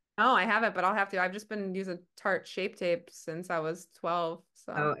 No, I haven't, but I'll have to. I've just been using Tarte Shape Tape since I was 12. Oh,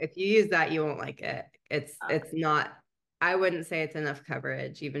 So, if you use that, you won't like it. uh, It's not, I wouldn't say it's enough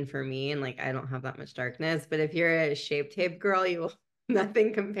coverage even for me. And like I don't have that much darkness, but if you're a shape tape girl, you will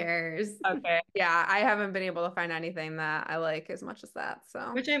nothing compares. okay. Yeah, I haven't been able to find anything that I like as much as that.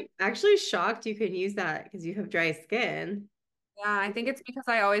 So, Which I'm actually shocked you can use that because you have dry skin. yeah, I think it's because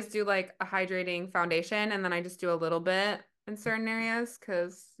I always do like a hydrating foundation and then I just do a little bit in certain areas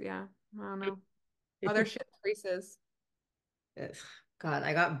because, yeah, I don't know. Other shit creases. Ugh. God,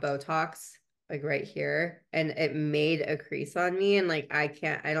 I got Botox like right here and it made a crease on me and like I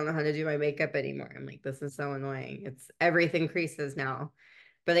don't know how to do my makeup anymore. I'm like, this is so annoying. It's everything creases now.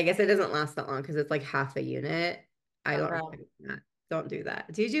 But I guess it doesn't last that long because it's like half a unit. I don't Okay. recommend that. Don't do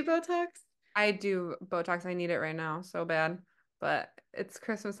that. Do you do Botox? I do Botox. I need it right now so bad, but it's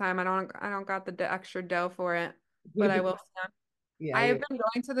Christmas time. I don't got the extra dough for it, but I will soon. Yeah, I have you been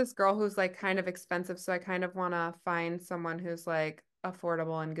going to this girl who's like kind of expensive, so I kind of want to find someone who's like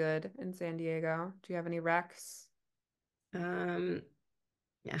affordable and good in San Diego? Do you have any recs? Um,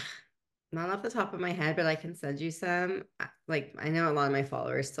 yeah, not off the top of my head, but I can send you some. Like, I know a lot of my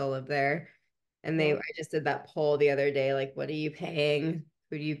followers still live there, and I Okay. just did that poll the other day, like, what are you paying?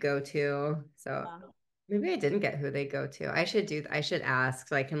 Who do you go to? So Yeah. maybe I didn't get who they go to. I should ask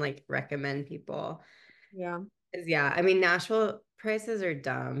so I can like recommend people. Yeah. 'Cause, yeah, I mean, Nashville prices are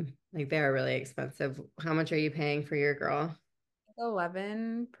dumb. Like, they are really expensive. How much are you paying for your girl?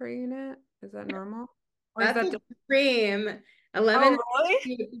 11 per unit. Is that normal? Or is That's that a just, dream. 11 oh, is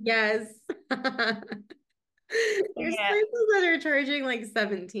really? cheap, yes. There's Yeah. places that are charging like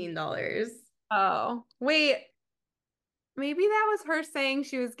 $17. Oh, wait. Maybe that was her saying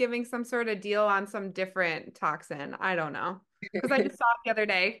she was giving some sort of deal on some different toxin. I don't know. Because I just saw it the other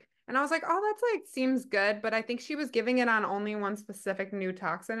day and I was like, oh, that's like seems good. But I think she was giving it on only one specific new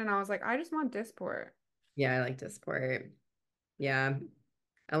toxin. And I was like, I just want Dysport. Yeah, I like to sport. Yeah.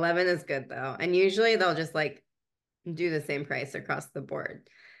 11 is good though. And usually they'll just like do the same price across the board.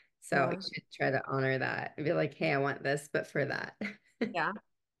 So you Yeah. should try to honor that and be like, hey, I want this, but for that. Yeah.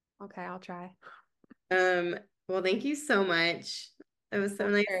 Okay, I'll try. Um, well, thank you so much. It was so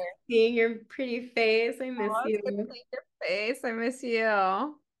nice Okay. seeing your pretty face. I miss Oh, it's good to you. see your face. I miss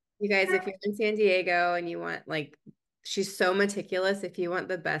you. You guys, if you're in San Diego and you want like, she's so meticulous. If you want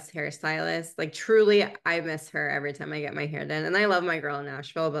the best hairstylist, like truly, I miss her every time I get my hair done. And I love my girl in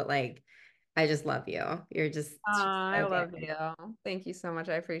Nashville, but like, I just love you. You're just she's I so love good. you. Thank you so much.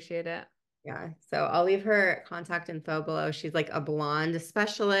 I appreciate it. Yeah. So I'll leave her contact info below. She's like a blonde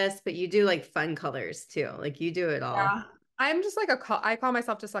specialist, but you do like fun colors too. Like you do it all. Yeah. I'm just like I call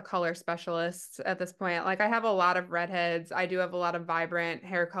myself just a color specialist at this point. Like I have a lot of redheads. I do have a lot of vibrant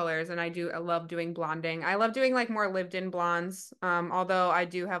hair colors and I love doing blonding. I love doing like more lived-in blondes. Although I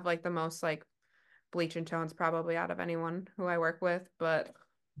do have like the most like bleach and tones probably out of anyone who I work with, but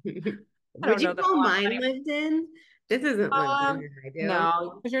I Would don't know you that call a lot of mine any. lived in? This isn't lived in where I do.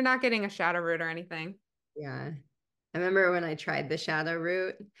 No, because you're not getting a shadow root or anything. Yeah. I remember when I tried the shadow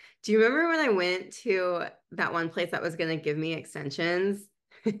route. Do you remember when I went to that one place that was going to give me extensions?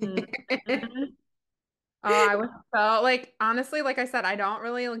 Mhm. Oh, I was so like honestly, like I said, I don't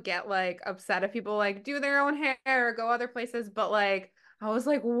really get like upset if people like do their own hair or go other places, but like I was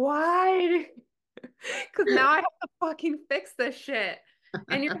like, why? Because now I have to fucking fix this shit.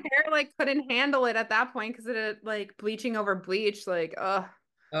 And your hair like couldn't handle it at that point because it like bleaching over bleach, like ugh.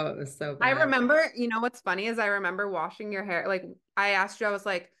 Oh, it was so I bad. remember, you know what's funny is I remember washing your hair. Like I asked you, I was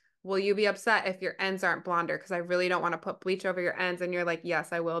like, will you be upset if your ends aren't blonder? Because I really don't want to put bleach over your ends. And you're like, yes,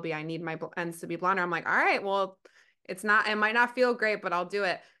 I will be. I need my ends to be blonder. I'm like, all right, well, it might not feel great, but I'll do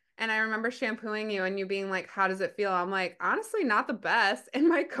it. And I remember shampooing you and you being like, how does it feel? I'm like, honestly, not the best. And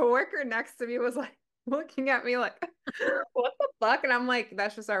my coworker next to me was like looking at me like, what the fuck? And I'm like,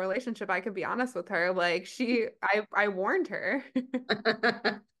 that's just our relationship. I could be honest with her. Like I warned her.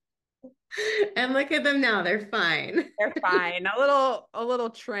 And look at them now, they're fine. They're fine. A little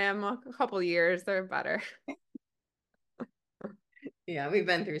trim, a couple years, they're better. Yeah, we've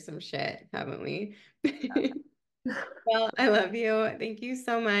been through some shit, haven't we? Well, I love you. Thank you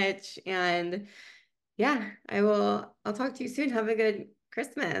so much. And yeah, I'll talk to you soon. Have a good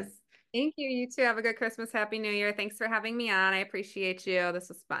Christmas. Thank you. You too. Have a good Christmas. Happy New Year. Thanks for having me on. I appreciate you. This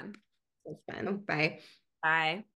was fun. It's fun. Bye. Bye.